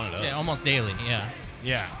 today it's one of those. Yeah, almost daily, yeah.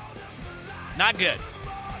 Yeah. Not good.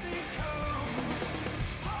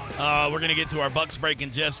 We're going to get to our Bucks break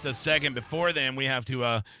in just a second. Before then, we have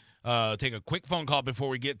to take a quick phone call before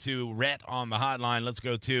we get to Rhett on the hotline. Let's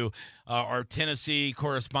go to our Tennessee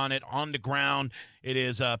correspondent on the ground. It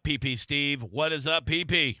is PP Steve. What is up,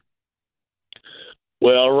 PP?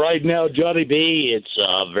 Well, right now, Johnny B, it's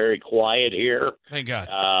very quiet here. Thank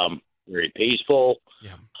God. Very peaceful.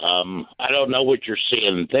 Yeah. I don't know what you're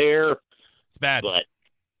seeing there. It's bad. But,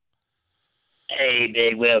 hey,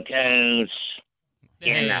 Big Will Coons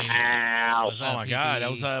in the house. What's up, Oh, my PP? God. That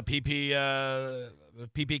was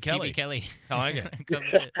PP Kelly. PP Kelly. I like it.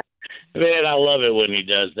 Man, I love it when he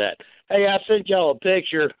does that. Hey, I sent y'all a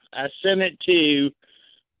picture. I sent it to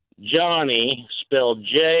Johnny, spelled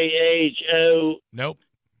Nope.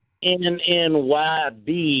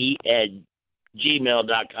 JOHNNYB at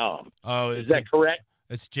gmail.com. Oh, Is that correct?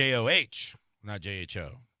 It's JOH, not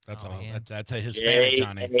JHO. That's Oh, all. man. That's a Hispanic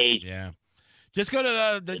Johnny. J-H. Yeah. Just go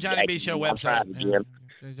to the Johnny B Show website. Jim.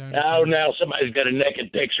 Oh, now somebody's got a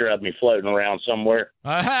naked picture of me floating around somewhere.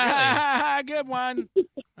 Good one.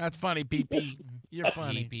 That's funny, PP. You're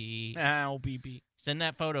funny. PP. Oh, PP. Send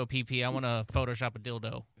that photo, PP. I want to Photoshop a dildo.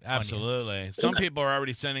 on you. Absolutely. Some people are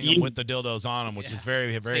already sending them with the dildos on them, which is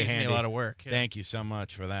very, very Saves handy. me a lot of work. Yeah. Thank you so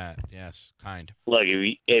much for that. Yes, kind. Look,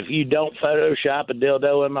 if you don't Photoshop a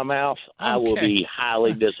dildo in my mouth, I will Okay. be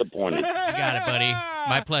highly disappointed. You got it, buddy.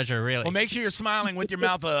 My pleasure, really. Well, make sure you're smiling with your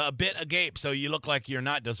mouth a bit agape so you look like you're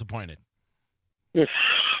not disappointed.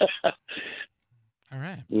 All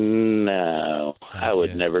right. No, I Sounds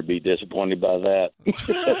would good. never be disappointed by that.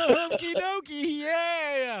 Okie dokie,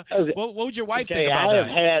 yeah. Okay. What would your wife Okay, think about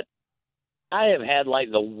that? I have had like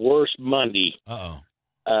the worst Monday. Uh-oh.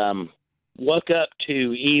 Woke up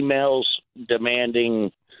to emails demanding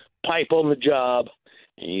pipe on the job,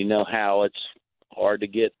 and you know how it's hard to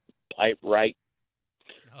get pipe right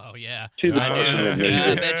Oh, yeah. to the I person do. that needs Yeah,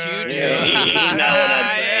 I it. bet you do. Yeah, you know what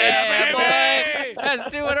I'm saying. Yeah, boy. That's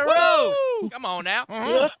 2 in a row. Come on now.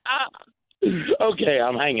 Okay,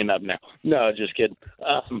 I'm hanging up now. No, just kidding.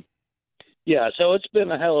 Yeah, so it's been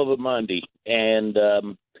a hell of a Monday, and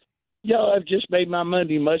y'all have just made my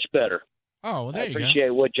Monday much better. Oh, well, there I you go. appreciate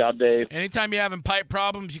what y'all do. Anytime you're having pipe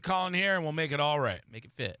problems, you call in here and we'll make it all right. Make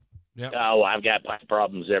it fit. Yep. Oh, I've got pipe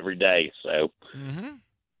problems every day, so Mm-hmm.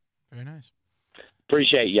 Very nice.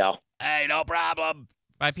 appreciate y'all. Hey, no problem.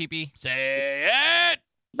 Bye, PP. Say it.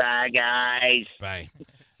 Bye, guys. Bye.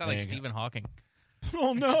 Sound like There you go. Stephen Hawking.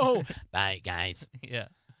 Oh, no. Bye, guys. Yeah.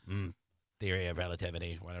 Theory of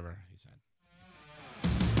relativity, whatever he said.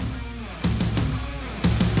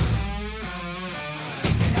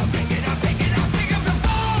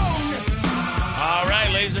 All right,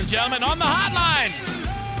 ladies and gentlemen, on the hotline.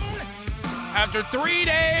 After 3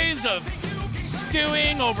 days of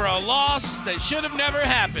stewing over a loss that should have never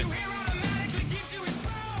happened.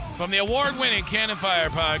 From the award-winning Cannon Fire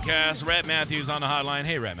podcast, Rhett Matthews on the hotline.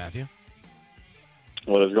 Hey, Rhett Matthew.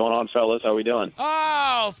 What is going on, fellas? How we doing?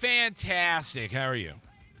 Oh, fantastic. How are you?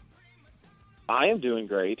 I am doing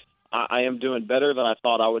great. I am doing better than I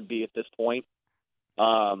thought I would be at this point.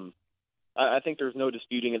 I think there's no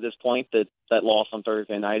disputing at this point that loss on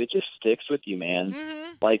Thursday night, it just sticks with you, man.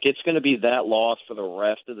 Mm-hmm. Like, it's going to be that loss for the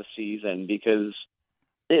rest of the season because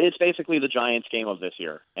it's basically the Giants game of this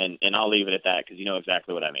year. And I'll leave it at that because you know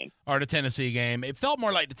exactly what I mean. Or the Tennessee game. It felt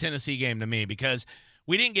more like the Tennessee game to me because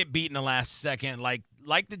we didn't get beat in the last second. Like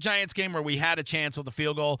the Giants game where we had a chance with the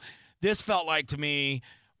field goal, this felt like to me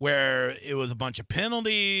where it was a bunch of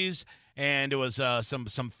penalties and it was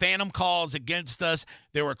some phantom calls against us.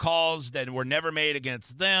 There were calls that were never made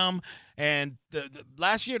against them. And the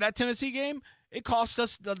last year, that Tennessee game, it cost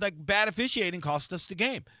us, like bad officiating cost us the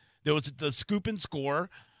game. There was the scoop and score.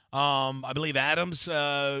 I believe Adams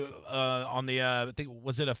on the I think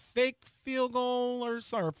was it a fake field goal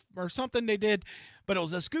or something they did, but it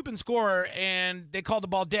was a scoop and score, and they called the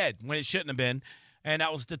ball dead when it shouldn't have been, and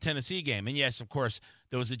that was the Tennessee game. And yes, of course,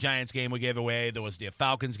 there was the Giants game we gave away. There was the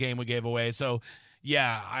Falcons game we gave away. So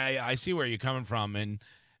yeah, I see where you're coming from, and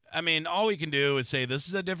I mean all we can do is say this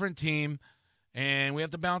is a different team. And we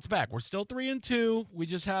have to bounce back. We're still 3-2. We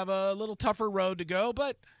just have a little tougher road to go,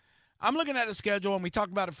 but I'm looking at the schedule, and we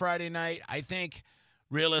talked about it Friday night. I think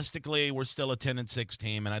realistically, we're still a 10-6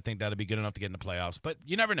 team, and I think that'll be good enough to get in the playoffs. But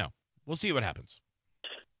you never know. We'll see what happens.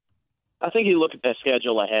 I think you look at the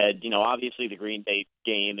schedule ahead. Obviously the Green Bay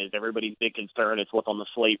game is everybody's big concern. It's what's on the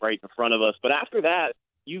slate right in front of us. But after that,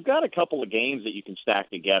 you've got a couple of games that you can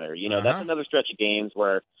stack together. That's another stretch of games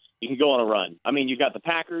where you can go on a run. I mean, you've got the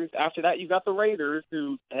Packers. After that, you've got the Raiders,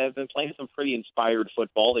 who have been playing some pretty inspired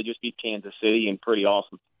football. They just beat Kansas City in pretty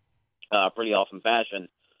awesome fashion.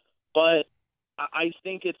 But I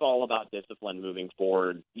think it's all about discipline moving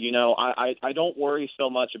forward. I don't worry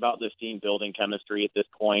so much about this team building chemistry at this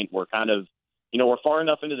point. We're kind of, we're far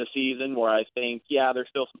enough into the season where I think, there's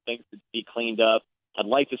still some things to be cleaned up. I'd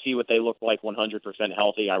like to see what they look like 100%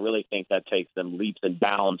 healthy. I really think that takes them leaps and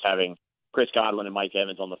bounds having Chris Godwin and Mike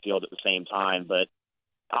Evans on the field at the same time. But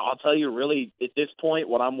I'll tell you, really, at this point,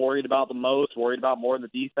 what I'm worried about the most, worried about more than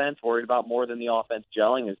the defense, worried about more than the offense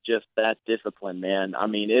gelling, is just that discipline, man. I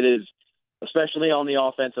mean, it is, especially on the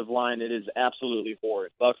offensive line, it is absolutely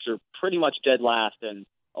horrid. Bucs are pretty much dead last in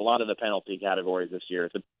a lot of the penalty categories this year.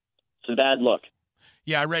 It's a bad look.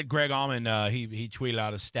 Yeah, I read Greg Allman. He tweeted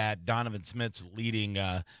out a stat. Donovan Smith's leading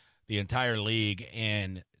the entire league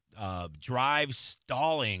in drive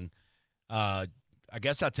stalling. I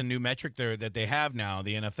guess that's a new metric there that they have now.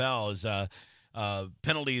 The NFL is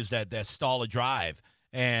penalties that stall a drive,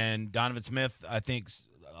 and Donovan Smith, I think,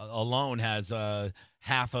 alone has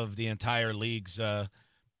half of the entire league's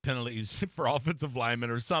penalties for offensive linemen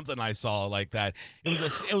or something. I saw like that.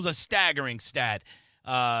 It was a staggering stat.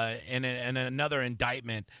 And another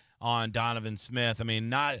indictment on Donovan Smith. I mean,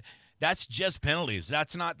 that's just penalties.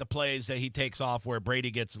 That's not the plays that he takes off where Brady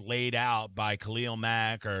gets laid out by Khalil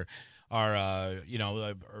Mack or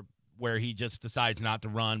where he just decides not to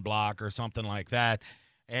run, block, or something like that.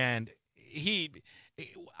 And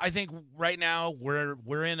I think right now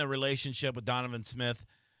we're in a relationship with Donovan Smith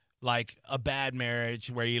like a bad marriage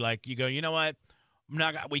where you go, you know what?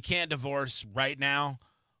 We can't divorce right now.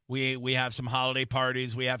 We have some holiday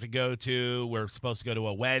parties we have to go to. We're supposed to go to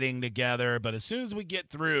a wedding together. But as soon as we get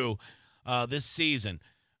through this season,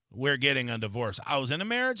 we're getting a divorce. I was in a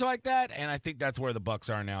marriage like that, and I think that's where the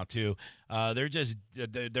Bucs are now too. They're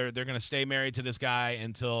going to stay married to this guy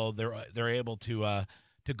until they're able to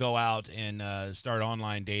go out and start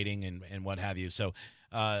online dating and what have you. So,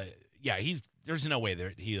 there's no way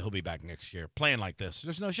that he'll be back next year playing like this.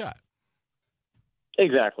 There's no shot.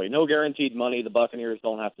 Exactly. No guaranteed money. The Buccaneers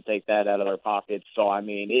don't have to take that out of their pockets. So, I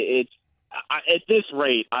mean, at this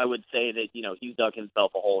rate, I would say that, he's dug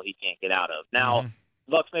himself a hole he can't get out of. Now,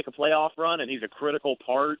 Bucs make a playoff run, and he's a critical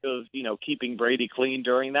part of, keeping Brady clean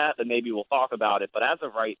during that, then maybe we'll talk about it. But as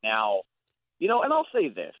of right now, and I'll say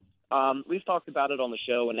this. We've talked about it on the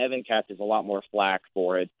show, and Evan catches a lot more flack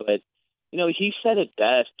for it. But, he said it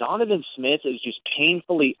best. Donovan Smith is just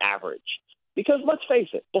painfully average. Because let's face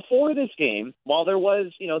it, before this game, while there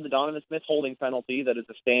was, the Donovan Smith holding penalty that is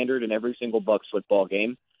a standard in every single Bucs football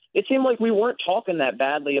game, it seemed like we weren't talking that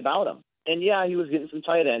badly about him. And, he was getting some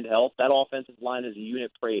tight end help. That offensive line as a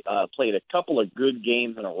unit played a couple of good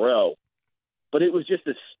games in a row. But it was just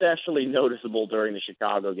especially noticeable during the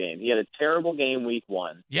Chicago game. He had a terrible game week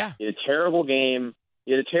one. Yeah. He had a terrible game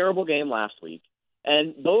last week.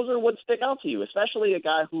 And those are what stick out to you, especially a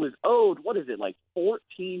guy who is owed, like $14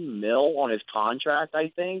 million on his contract,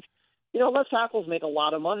 I think. Left tackles make a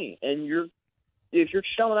lot of money. And if you're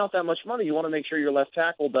shelling out that much money, you want to make sure your left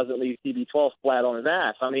tackle doesn't leave TB12 flat on his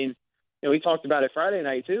ass. I mean, we talked about it Friday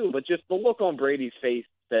night too, but just the look on Brady's face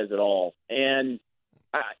says it all. And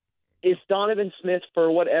if Donovan Smith,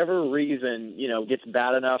 for whatever reason, gets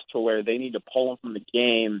bad enough to where they need to pull him from the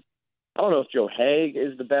game, I don't know if Joe Haig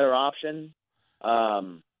is the better option. I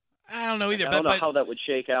don't know either. I don't know how that would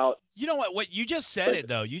shake out. You know what? What you just said it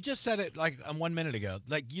though. You just said it like 1 minute ago.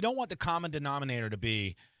 Like you don't want the common denominator to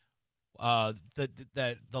be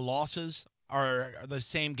the losses are the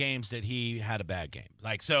same games that he had a bad game.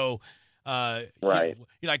 Like so. Right.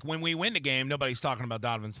 Like when we win the game, nobody's talking about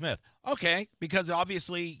Donovan Smith. Okay, because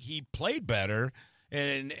obviously he played better,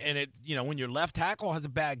 and it when your left tackle has a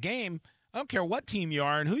bad game, I don't care what team you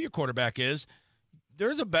are and who your quarterback is.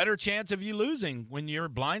 There's a better chance of you losing when your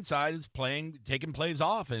blind side is taking plays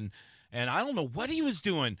off. And I don't know what he was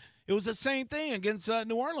doing. It was the same thing against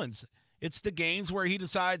New Orleans. It's the games where he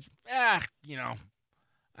decides, I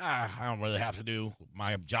don't really have to do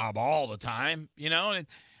my job all the time,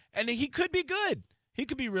 and he could be good. He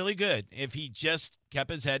could be really good if he just kept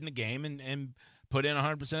his head in the game and put in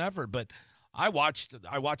 100% effort. But I watched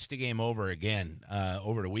the game over again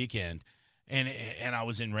over the weekend. And I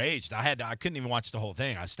was enraged. I couldn't even watch the whole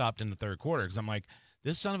thing. I stopped in the third quarter because I'm like,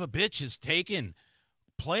 this son of a bitch is taking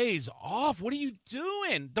plays off. What are you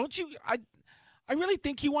doing? Don't you? I really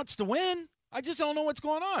think he wants to win. I just don't know what's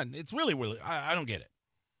going on. It's really, I don't get it.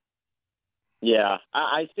 Yeah,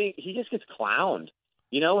 I think he just gets clowned,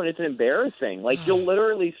 and it's embarrassing. Like, you'll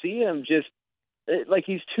literally see him just like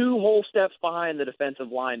he's 2 whole steps behind the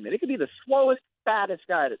defensive lineman. It could be the slowest, fattest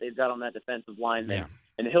guy that they've got on that defensive lineman,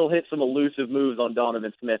 and he'll hit some elusive moves on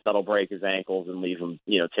Donovan Smith that'll break his ankles and leave him,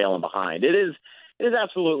 tailing behind. It is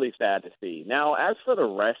absolutely sad to see. Now, as for the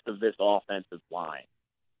rest of this offensive line,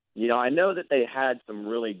 I know that they had some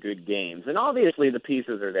really good games, and obviously the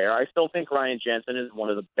pieces are there. I still think Ryan Jensen is one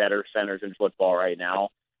of the better centers in football right now.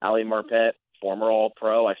 Ali Marpet, former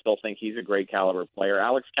All-Pro, I still think he's a great caliber player.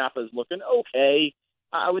 Alex Kappa is looking okay.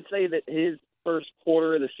 I would say that his first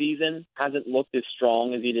quarter of the season hasn't looked as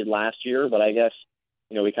strong as he did last year, but I guess,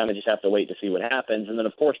 we kind of just have to wait to see what happens. And then,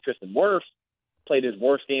 of course, Tristan Wirfs played his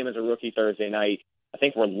worst game as a rookie Thursday night. I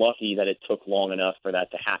think we're lucky that it took long enough for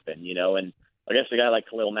that to happen, and I guess a guy like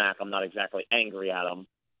Khalil Mack, I'm not exactly angry at him.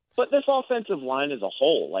 But this offensive line as a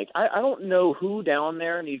whole, like, I don't know who down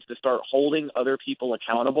there needs to start holding other people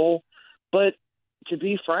accountable. But to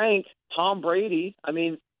be frank, Tom Brady, I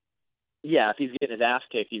mean, yeah, if he's getting his ass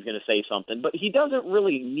kicked, he's going to say something. But he doesn't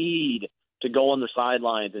really need to go on the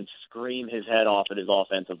sidelines and scream his head off at his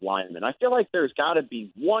offensive lineman. I feel like there's got to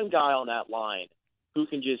be one guy on that line who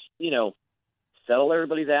can just, settle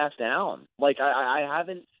everybody's ass down. Like, I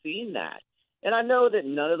haven't seen that. And I know that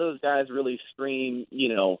none of those guys really scream,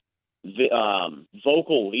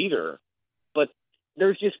 vocal leader, but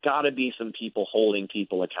there's just got to be some people holding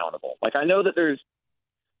people accountable. Like, I know that there's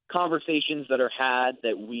conversations that are had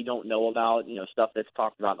that we don't know about, stuff that's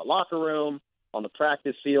talked about in the locker room, on the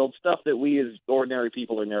practice field, stuff that we as ordinary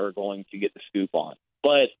people are never going to get the scoop on.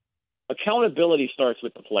 But accountability starts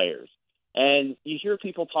with the players. And you hear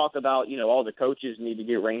people talk about, all the coaches need to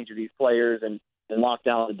get range of these players and lock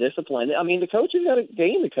down the discipline. I mean, the coaches got a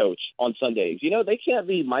game to coach on Sundays. They can't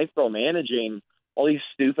be micromanaging all these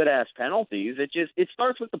stupid-ass penalties. It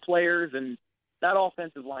starts with the players, and that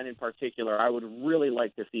offensive line in particular, I would really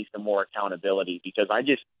like to see some more accountability because I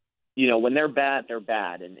just, when they're bad,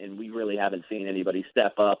 and we really haven't seen anybody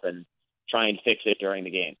step up and try and fix it during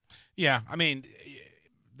the game. Yeah, I mean,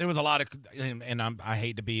 there was a lot of, and I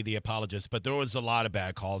hate to be the apologist, but there was a lot of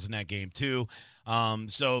bad calls in that game too.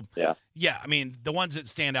 Yeah, I mean, the ones that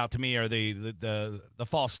stand out to me are the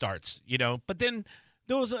false starts, But then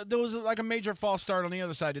there was like a major false start on the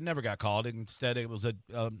other side that never got called. Instead, it was a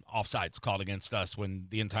offsides called against us when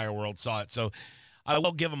the entire world saw it. So I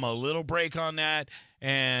will give them a little break on that.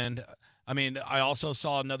 And I mean, I also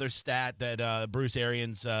saw another stat that Bruce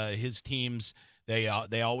Arians, his teams, they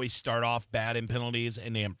always start off bad in penalties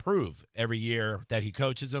and they improve every year that he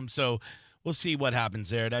coaches them. So we'll see what happens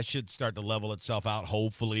there. That should start to level itself out,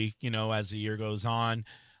 hopefully, as the year goes on.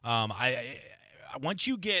 Once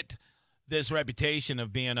you get this reputation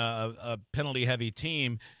of being a penalty-heavy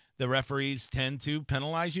team, the referees tend to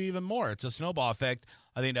penalize you even more. It's a snowball effect.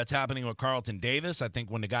 I think that's happening with Carlton Davis. I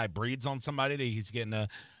think when the guy breathes on somebody, he's getting a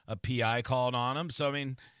PI called on him. So, I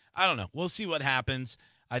mean, I don't know. We'll see what happens.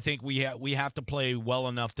 I think we have to play well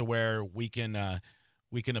enough to where we can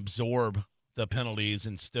absorb the penalties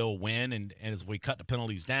and still win. And as we cut the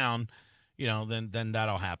penalties down, then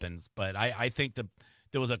that'll happen. But I think that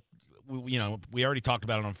there was we already talked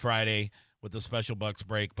about it on Friday with the special Bucks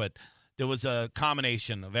break, but there was a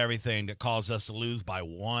combination of everything that caused us to lose by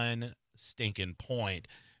one stinking point.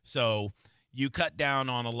 So you cut down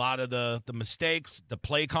on a lot of the mistakes. The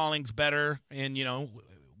play calling's better, and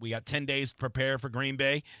we got 10 days to prepare for Green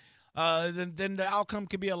Bay. Then the outcome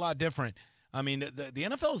could be a lot different. I mean, the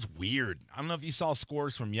NFL is weird. I don't know if you saw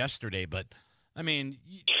scores from yesterday, but I mean,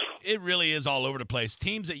 it really is all over the place.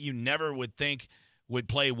 Teams that you never would think would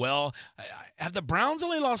play well. Have the Browns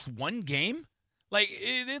only lost one game? Like,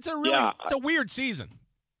 it's a weird season.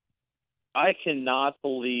 I cannot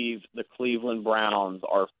believe the Cleveland Browns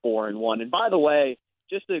are 4-1. And by the way,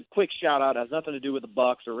 just a quick shout out, it has nothing to do with the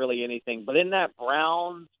Bucks or really anything, but in that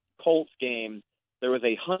Browns-Colts game, there was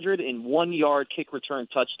a 101-yard kick return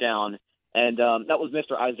touchdown, and that was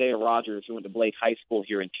Mr. Isaiah Rogers, who went to Blake High School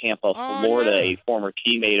here in Tampa, Florida, a former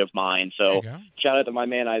teammate of mine. So shout out to my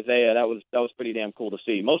man Isaiah. That was pretty damn cool to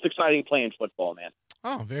see. Most exciting play in football, man.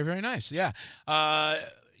 Oh, very, very nice. Yeah.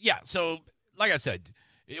 So like I said,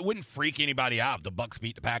 it wouldn't freak anybody out if the Bucks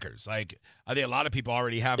beat the Packers. Like, I think a lot of people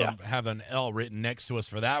already have an L written next to us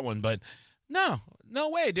for that one, but no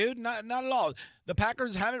way, dude. Not at all. The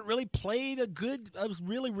Packers haven't really played a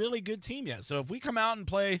really, really good team yet. So if we come out and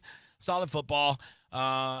play solid football,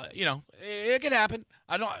 it could happen.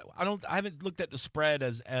 I haven't looked at the spread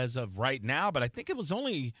as of right now, but I think it was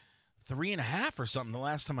only 3.5 or something the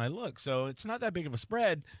last time I looked. So it's not that big of a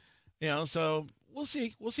spread. So we'll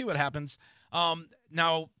see. We'll see what happens.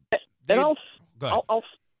 Now, And go ahead.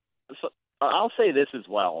 I'll say this as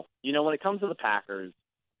well. When it comes to the Packers,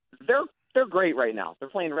 they're great right now. They're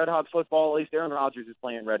playing red hot football. At least Aaron Rodgers is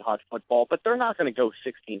playing red hot football, but they're not going to go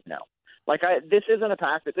 16-0. This isn't a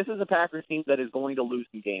Packers. This is a Packers team that is going to lose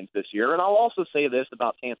some games this year. And I'll also say this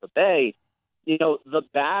about Tampa Bay. The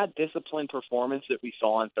bad disciplined performance that we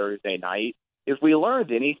saw on Thursday night, if we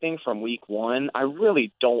learned anything from week one, I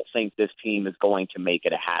really don't think this team is going to make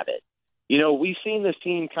it a habit. We've seen this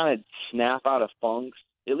team kind of snap out of funks,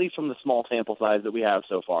 at least from the small sample size that we have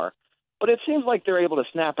so far. But it seems like they're able to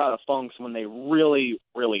snap out of funks when they really,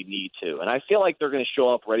 really need to. And I feel like they're going to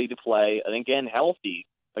show up ready to play, and again, healthy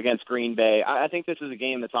against Green Bay. I think this is a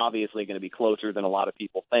game that's obviously going to be closer than a lot of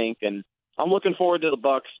people think. And I'm looking forward to the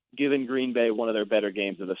Bucs giving Green Bay one of their better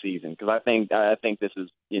games of the season, because I think this is,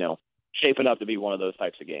 shaping up to be one of those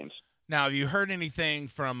types of games. Now, have you heard anything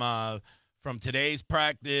from today's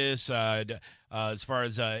practice as far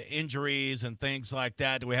as injuries and things like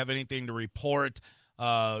that? Do we have anything to report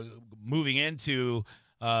moving into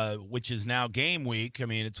which is now game week? I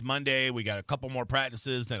mean, it's Monday. We got a couple more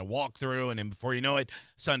practices, then a walkthrough, and then before you know it,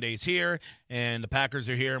 Sunday's here, and the Packers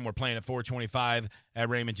are here, and we're playing at 425 at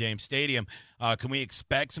Raymond James Stadium. Can we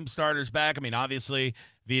expect some starters back? I mean, obviously,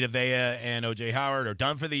 Vita Vea and O.J. Howard are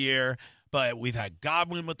done for the year, but we've had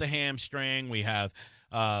Godwin with the hamstring. We have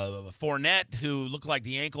Fournette, who looked like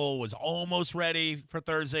the ankle was almost ready for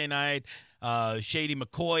Thursday night. Shady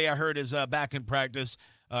McCoy, I heard, is back in practice.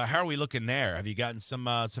 How are we looking there? Have you gotten some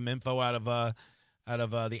info out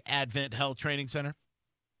of the Advent Health Training Center?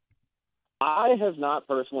 I have not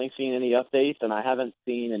personally seen any updates, and I haven't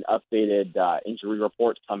seen an updated injury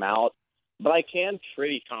report come out. But I can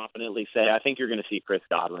pretty confidently say I think you're going to see Chris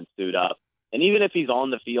Godwin suit up. And even if he's on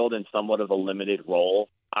the field in somewhat of a limited role,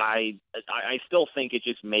 I still think it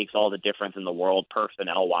just makes all the difference in the world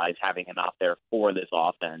personnel-wise having him out there for this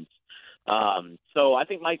offense. So I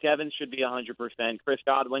think Mike Evans should be 100%. Chris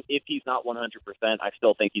Godwin, if he's not 100%, I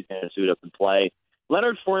still think he's going to suit up and play.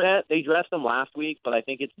 Leonard Fournette, they dressed him last week, but I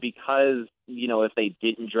think it's because, if they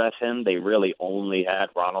didn't dress him, they really only had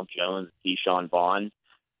Ronald Jones and Keyshawn Vaughn.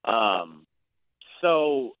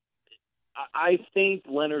 So I think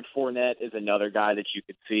Leonard Fournette is another guy that you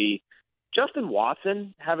could see. Justin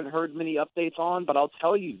Watson, haven't heard many updates on, but I'll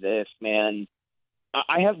tell you this, man.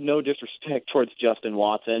 I have no disrespect towards Justin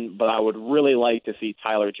Watson, but I would really like to see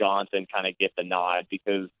Tyler Johnson kind of get the nod,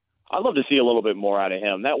 because I'd love to see a little bit more out of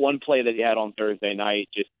him. That one play that he had on Thursday night,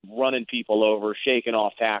 just running people over, shaking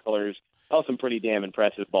off tacklers, that was some pretty damn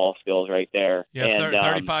impressive ball skills right there. Yeah, and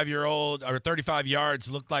 35-year-old or 35 yards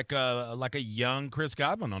looked like a young Chris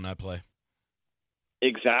Godwin on that play.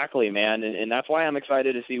 Exactly, man, and that's why I'm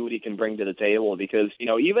excited to see what he can bring to the table, because,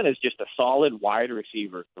 even as just a solid wide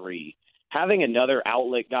receiver 3, having another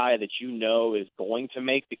outlet guy that is going to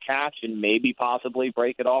make the catch and maybe possibly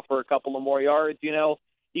break it off for a couple of more yards, you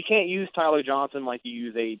can't use Tyler Johnson like you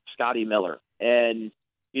use a Scotty Miller. And,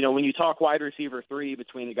 when you talk wide receiver 3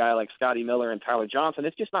 between a guy like Scotty Miller and Tyler Johnson,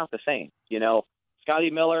 it's just not the same. Scotty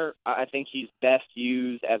Miller, I think he's best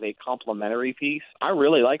used as a complementary piece. I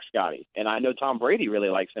really like Scotty, and I know Tom Brady really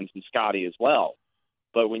likes him some Scotty as well.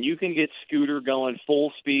 But when you can get Scooter going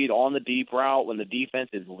full speed on the deep route when the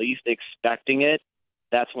defense is least expecting it,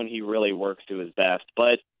 that's when he really works to his best.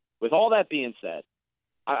 But with all that being said,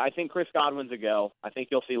 I think Chris Godwin's a go. I think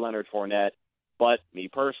you'll see Leonard Fournette. But me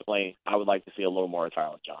personally, I would like to see a little more of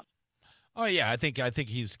Tyler Johnson. Oh yeah, I think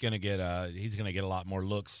he's gonna get a lot more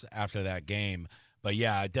looks after that game. But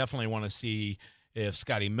yeah, I definitely want to see if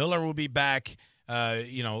Scotty Miller will be back.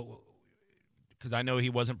 Because I know he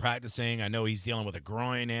wasn't practicing. I know he's dealing with a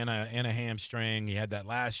groin and a hamstring. He had that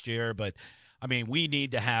last year. But I mean, we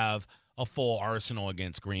need to have a full arsenal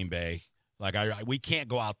against Green Bay. Like we can't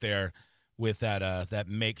go out there with that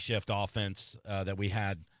makeshift offense that we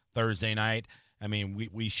had Thursday night. I mean,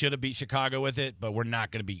 we should have beat Chicago with it, but we're not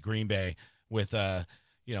going to beat Green Bay with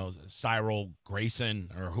Cyril Grayson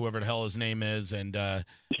or whoever the hell his name is, and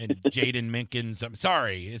Jaden Minkins. I'm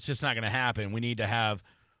sorry, it's just not going to happen. We need to have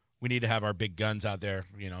our big guns out there,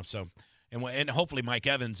 So, and hopefully Mike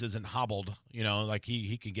Evans isn't hobbled, like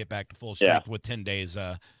he can get back to full strength with 10 days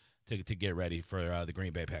to get ready for the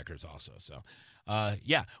Green Bay Packers also. So,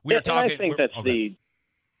 we were talking.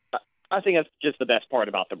 I think that's just the best part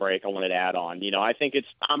about the break I wanted to add on.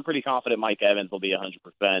 I'm pretty confident Mike Evans will be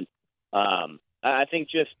 100%. I think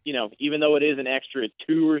just, even though it is an extra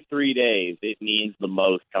 2 or 3 days, it means the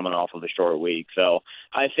most coming off of a short week. So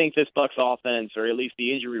I think this Bucs offense, or at least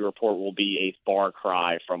the injury report, will be a far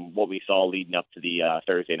cry from what we saw leading up to the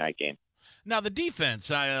Thursday night game. Now, the defense,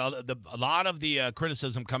 a lot of the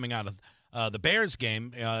criticism coming out of the Bears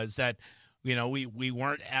game is that, we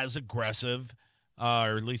weren't as aggressive,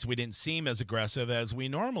 or at least we didn't seem as aggressive as we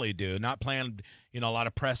normally do. Not playing, a lot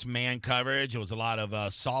of press man coverage. It was a lot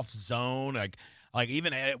of soft zone. Like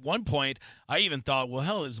even at one point, I even thought, well,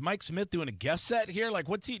 hell, is Mike Smith doing a guest set here? Like,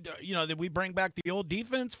 what's he do? Did we bring back the old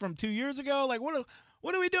defense from 2 years ago? Like, what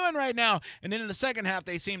are we doing right now? And then in the second half,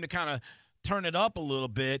 they seem to kind of turn it up a little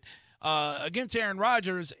bit. Against Aaron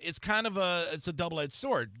Rodgers, it's kind of a double-edged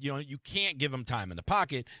sword. You can't give him time in the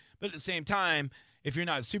pocket, but at the same time, if you're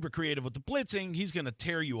not super creative with the blitzing, he's going to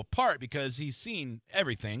tear you apart because he's seen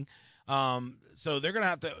everything. So they're going to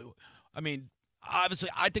have to – obviously,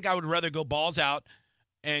 I think I would rather go balls out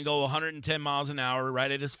and go 110 miles an hour right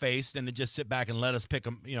at his face than to just sit back and let us pick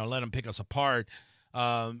him, let him pick us apart.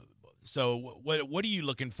 So what are you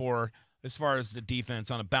looking for as far as the defense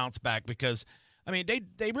on a bounce back? Because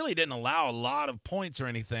they really didn't allow a lot of points or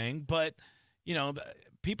anything, but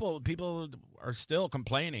people are still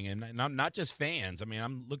complaining, and not just fans.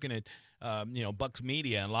 I'm looking at Bucs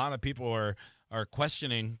media, and a lot of people are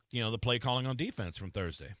questioning the play calling on defense from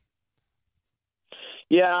Thursday.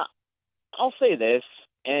 Yeah, I'll say this,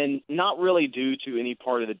 and not really due to any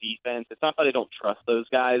part of the defense. It's not that I don't trust those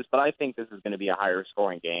guys, but I think this is going to be a higher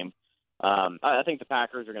scoring game. I think the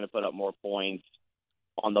Packers are going to put up more points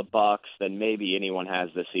on the Bucs than maybe anyone has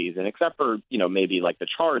this season, except for, maybe like the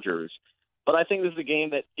Chargers. But I think this is a game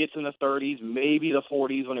that gets in the 30s, maybe the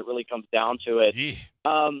 40s when it really comes down to it.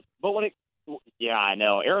 Yeah, I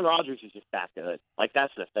know. Aaron Rodgers is just that good. Like,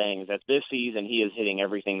 that's the thing, is that this season he is hitting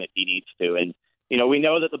everything that he needs to. And, we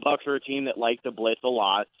know that the Bucs are a team that like to blitz a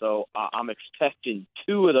lot, so I'm expecting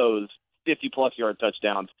 2 of those 50-plus yard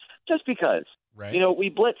touchdowns just because. Right. We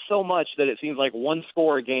blitz so much that it seems like one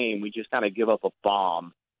score a game, we just kind of give up a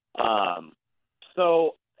bomb.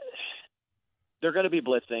 So they're going to be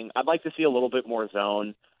blitzing. I'd like to see a little bit more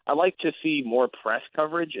zone. I'd like to see more press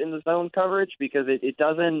coverage in the zone coverage because it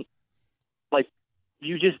doesn't – like,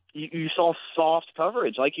 you saw soft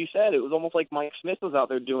coverage. Like you said, it was almost like Mike Smith was out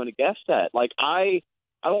there doing a guest set. Like, I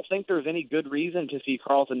don't think there's any good reason to see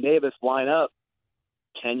Carlton Davis line up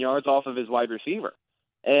 10 yards off of his wide receiver.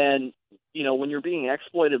 And, when you're being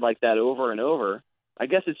exploited like that over and over, I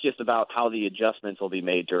guess it's just about how the adjustments will be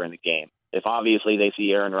made during the game. If obviously they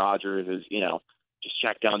see Aaron Rodgers as, just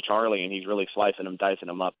check down Charlie and he's really slicing him, dicing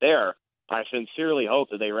him up there, I sincerely hope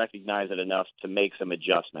that they recognize it enough to make some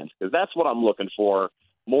adjustments, because that's what I'm looking for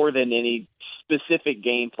more than any specific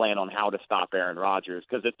game plan on how to stop Aaron Rodgers.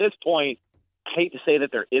 Because at this point, I hate to say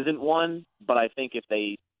that there isn't one, but I think if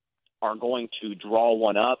they are going to draw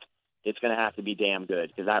one up, it's going to have to be damn good,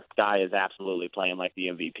 because that guy is absolutely playing like the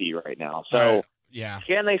MVP right now. So, yeah.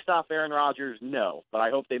 Can they stop Aaron Rodgers? No, but I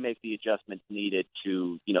hope they make the adjustments needed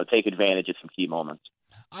to, take advantage of some key moments.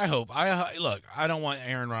 I hope. Look, I don't want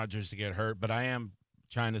Aaron Rodgers to get hurt, but I am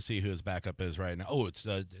trying to see who his backup is right now. Oh, is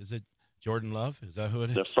it Jordan Love? Is that who it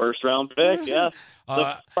is? The first-round pick, yes.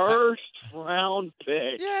 The first-round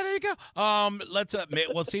pick. Yeah, there you go. Let's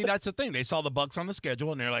well, see, that's the thing. They saw the Bucs on the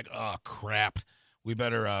schedule, and they're like, oh, crap. We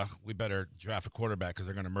better draft a quarterback because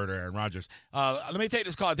they're going to murder Aaron Rodgers. Let me take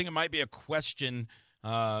this call. I think it might be a question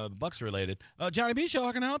Bucs related. Johnny B. Show,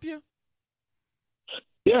 how can I help you?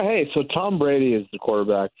 Yeah, hey, so Tom Brady is the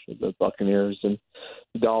quarterback for the Buccaneers, and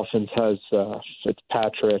the Dolphins has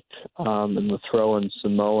Fitzpatrick and the throw-in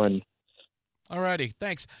Samoan. All righty,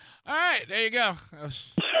 thanks. All right, there you go.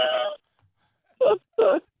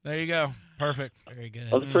 There you go. Perfect. Very good.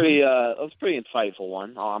 That was a pretty insightful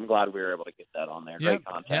one. Oh, I'm glad we were able to get that on there. Great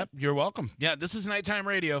content. Yep, you're welcome. Yeah, this is nighttime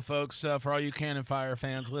radio, folks, for all you Cannon Fire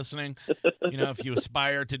fans listening. If you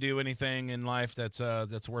aspire to do anything in life that's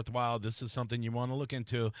worthwhile, this is something you want to look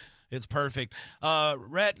into. It's perfect.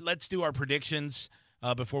 Rhett, let's do our predictions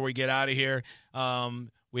before we get out of here.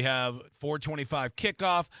 We have 4:25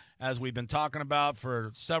 kickoff, as we've been talking about for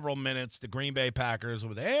several minutes. The Green Bay Packers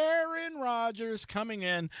with Aaron Rodgers coming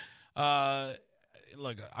in.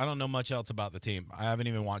 Look, I don't know much else about the team. I haven't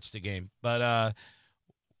even watched the game. But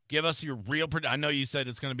give us your real I know you said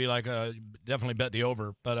it's going to be like definitely bet the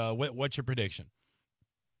over. But what's your prediction?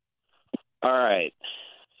 All right.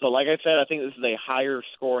 So like I said, I think this is a higher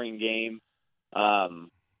scoring game.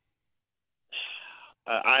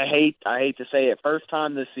 I hate to say it, first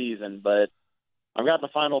time this season, but I've got the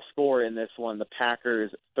final score in this one. The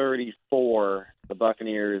Packers 34, the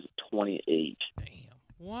Buccaneers 28. Damn.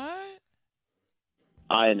 What?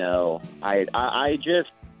 I know. I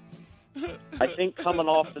think coming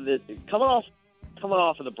off of the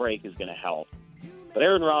break is going to help. But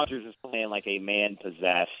Aaron Rodgers is playing like a man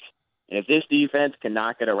possessed, and if this defense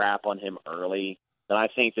cannot get a wrap on him early, then I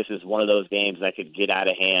think this is one of those games that could get out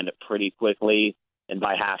of hand pretty quickly. And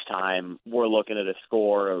by halftime, we're looking at a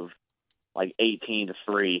score of like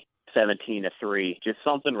 18-3, 17-3, just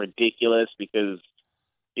something ridiculous because,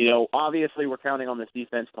 obviously we're counting on this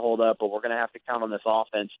defense to hold up, but we're going to have to count on this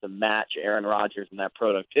offense to match Aaron Rodgers and that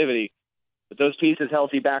productivity. With those pieces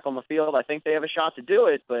healthy back on the field, I think they have a shot to do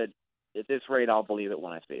it, but at this rate, I'll believe it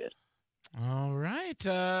when I see it. All right.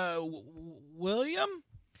 William?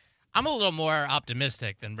 I'm a little more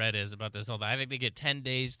optimistic than Red is about this whole thing. I think they get 10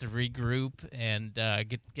 days to regroup and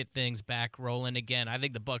get things back rolling again. I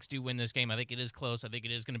think the Bucs do win this game. I think it is close. I think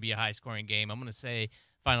it is going to be a high-scoring game. I'm going to say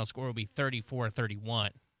final score will be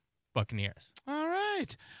 34-31, Buccaneers. All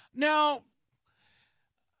right. Now,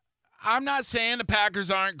 I'm not saying the Packers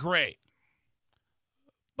aren't great,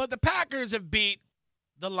 but the Packers have beat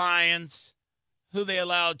the Lions, who they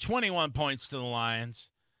allowed 21 points to the Lions.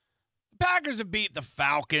 Packers have beat the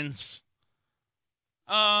Falcons.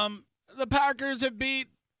 The Packers have beat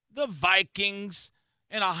the Vikings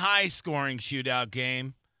in a high-scoring shootout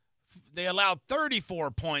game. They allowed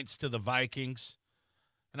 34 points to the Vikings.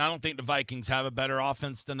 And I don't think the Vikings have a better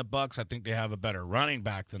offense than the Bucs. I think they have a better running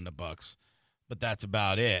back than the Bucs. But that's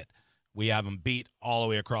about it. We have them beat all the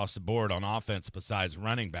way across the board on offense besides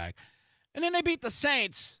running back. And then they beat the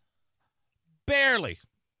Saints barely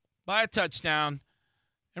by a touchdown.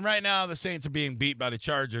 And right now, the Saints are being beat by the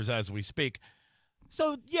Chargers as we speak.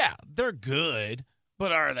 So, yeah, they're good,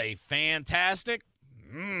 but are they fantastic?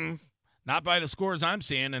 Not by the scores I'm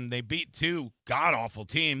seeing, and they beat two god-awful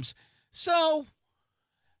teams. So,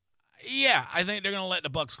 yeah, I think they're going to let the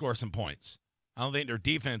Bucs score some points. I don't think their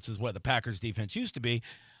defense is what the Packers' defense used to be.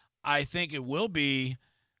 I think it will be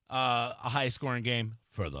a high-scoring game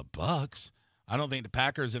for the Bucs. I don't think the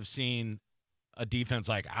Packers have seen a defense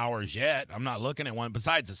like ours yet. I'm not looking at one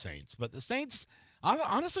besides the Saints. But the Saints,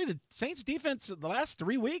 honestly, the Saints defense the last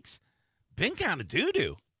 3 weeks been kind of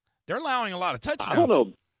doo-doo. They're allowing a lot of touchdowns.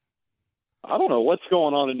 I don't know what's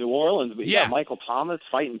going on in New Orleans, but yeah, Michael Thomas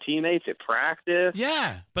fighting teammates at practice.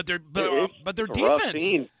 Yeah, but their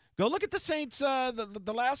defense. Go look at the Saints.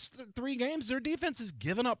 The last 3 games, their defense has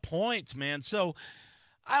given up points, man. So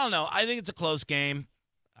I don't know. I think it's a close game.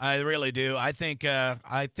 I really do. I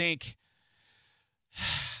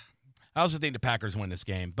also think the Packers win this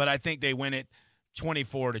game, but I think they win it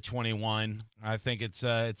 24-21. I think it's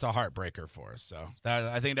a heartbreaker for us. So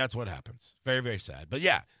I think that's what happens. Very, very sad. But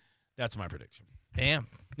yeah, that's my prediction. Damn.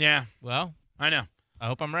 Yeah. Well, I know. I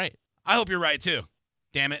hope I'm right. I hope you're right too.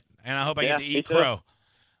 Damn it. And I hope I get to eat crow.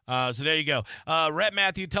 So there you go. Rhett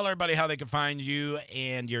Matthew, tell everybody how they can find you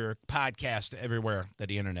and your podcast everywhere that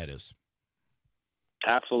the internet is.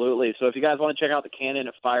 Absolutely. So if you guys want to check out the Cannon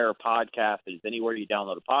Fire podcast, it's anywhere you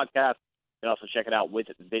download a podcast. You can also check it out with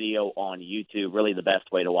video on YouTube. Really the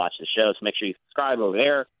best way to watch the show. So make sure you subscribe over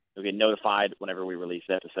there. You'll get notified whenever we release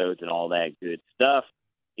episodes and all that good stuff.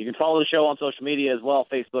 You can follow the show on social media as well,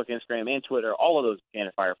 Facebook, Instagram, and Twitter. All of those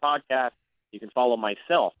Cannon Fire podcasts. You can follow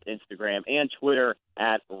myself, Instagram, and Twitter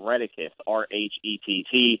at Rhettakus,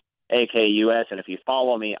 RHETTAKUS. And if you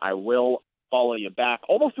follow me, I will follow you back.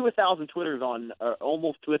 Almost to 1,000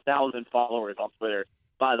 almost to 1,000 followers on Twitter,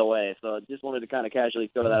 by the way. So I just wanted to kind of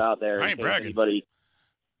casually throw that out there in case anybody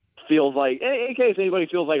feels like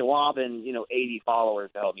lobbing, 80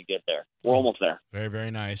 followers to help me get there. We're almost there. Very,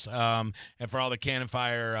 very nice. And for all the Cannon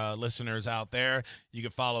Fire listeners out there, you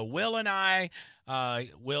can follow Will and I.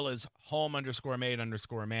 Will is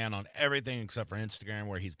home_made_man on everything except for Instagram,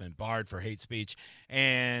 where he's been barred for hate speech.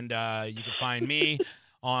 And you can find me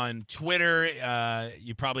on Twitter.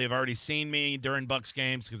 You probably have already seen me during Bucs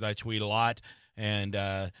games because I tweet a lot. And,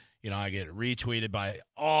 I get retweeted by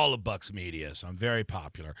all of Bucs media, so I'm very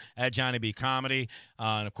popular. At Johnny B Comedy,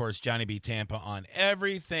 and, of course, Johnny B Tampa on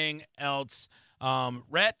everything else.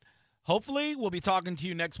 Rhett, hopefully we'll be talking to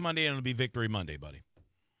you next Monday, and it'll be Victory Monday, buddy.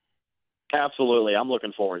 Absolutely. I'm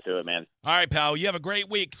looking forward to it, man. All right, pal. You have a great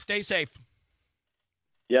week. Stay safe.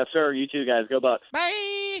 Yes, sir. You too, guys. Go Bucs. Bye.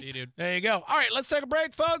 See you, dude. There you go. All right, let's take a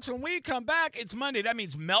break, folks. When we come back, it's Monday. That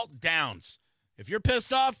means meltdowns. If you're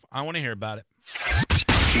pissed off, I want to hear about it.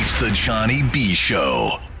 It's the Johnny B Show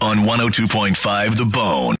on 102.5 The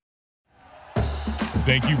Bone.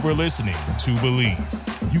 Thank you for listening to Believe.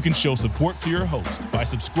 You can show support to your host by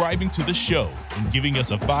subscribing to the show and giving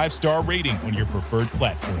us a 5-star rating on your preferred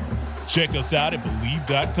platform. Check us out at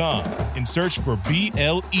Believe.com and search for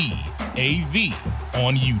BLEAV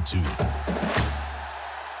on YouTube.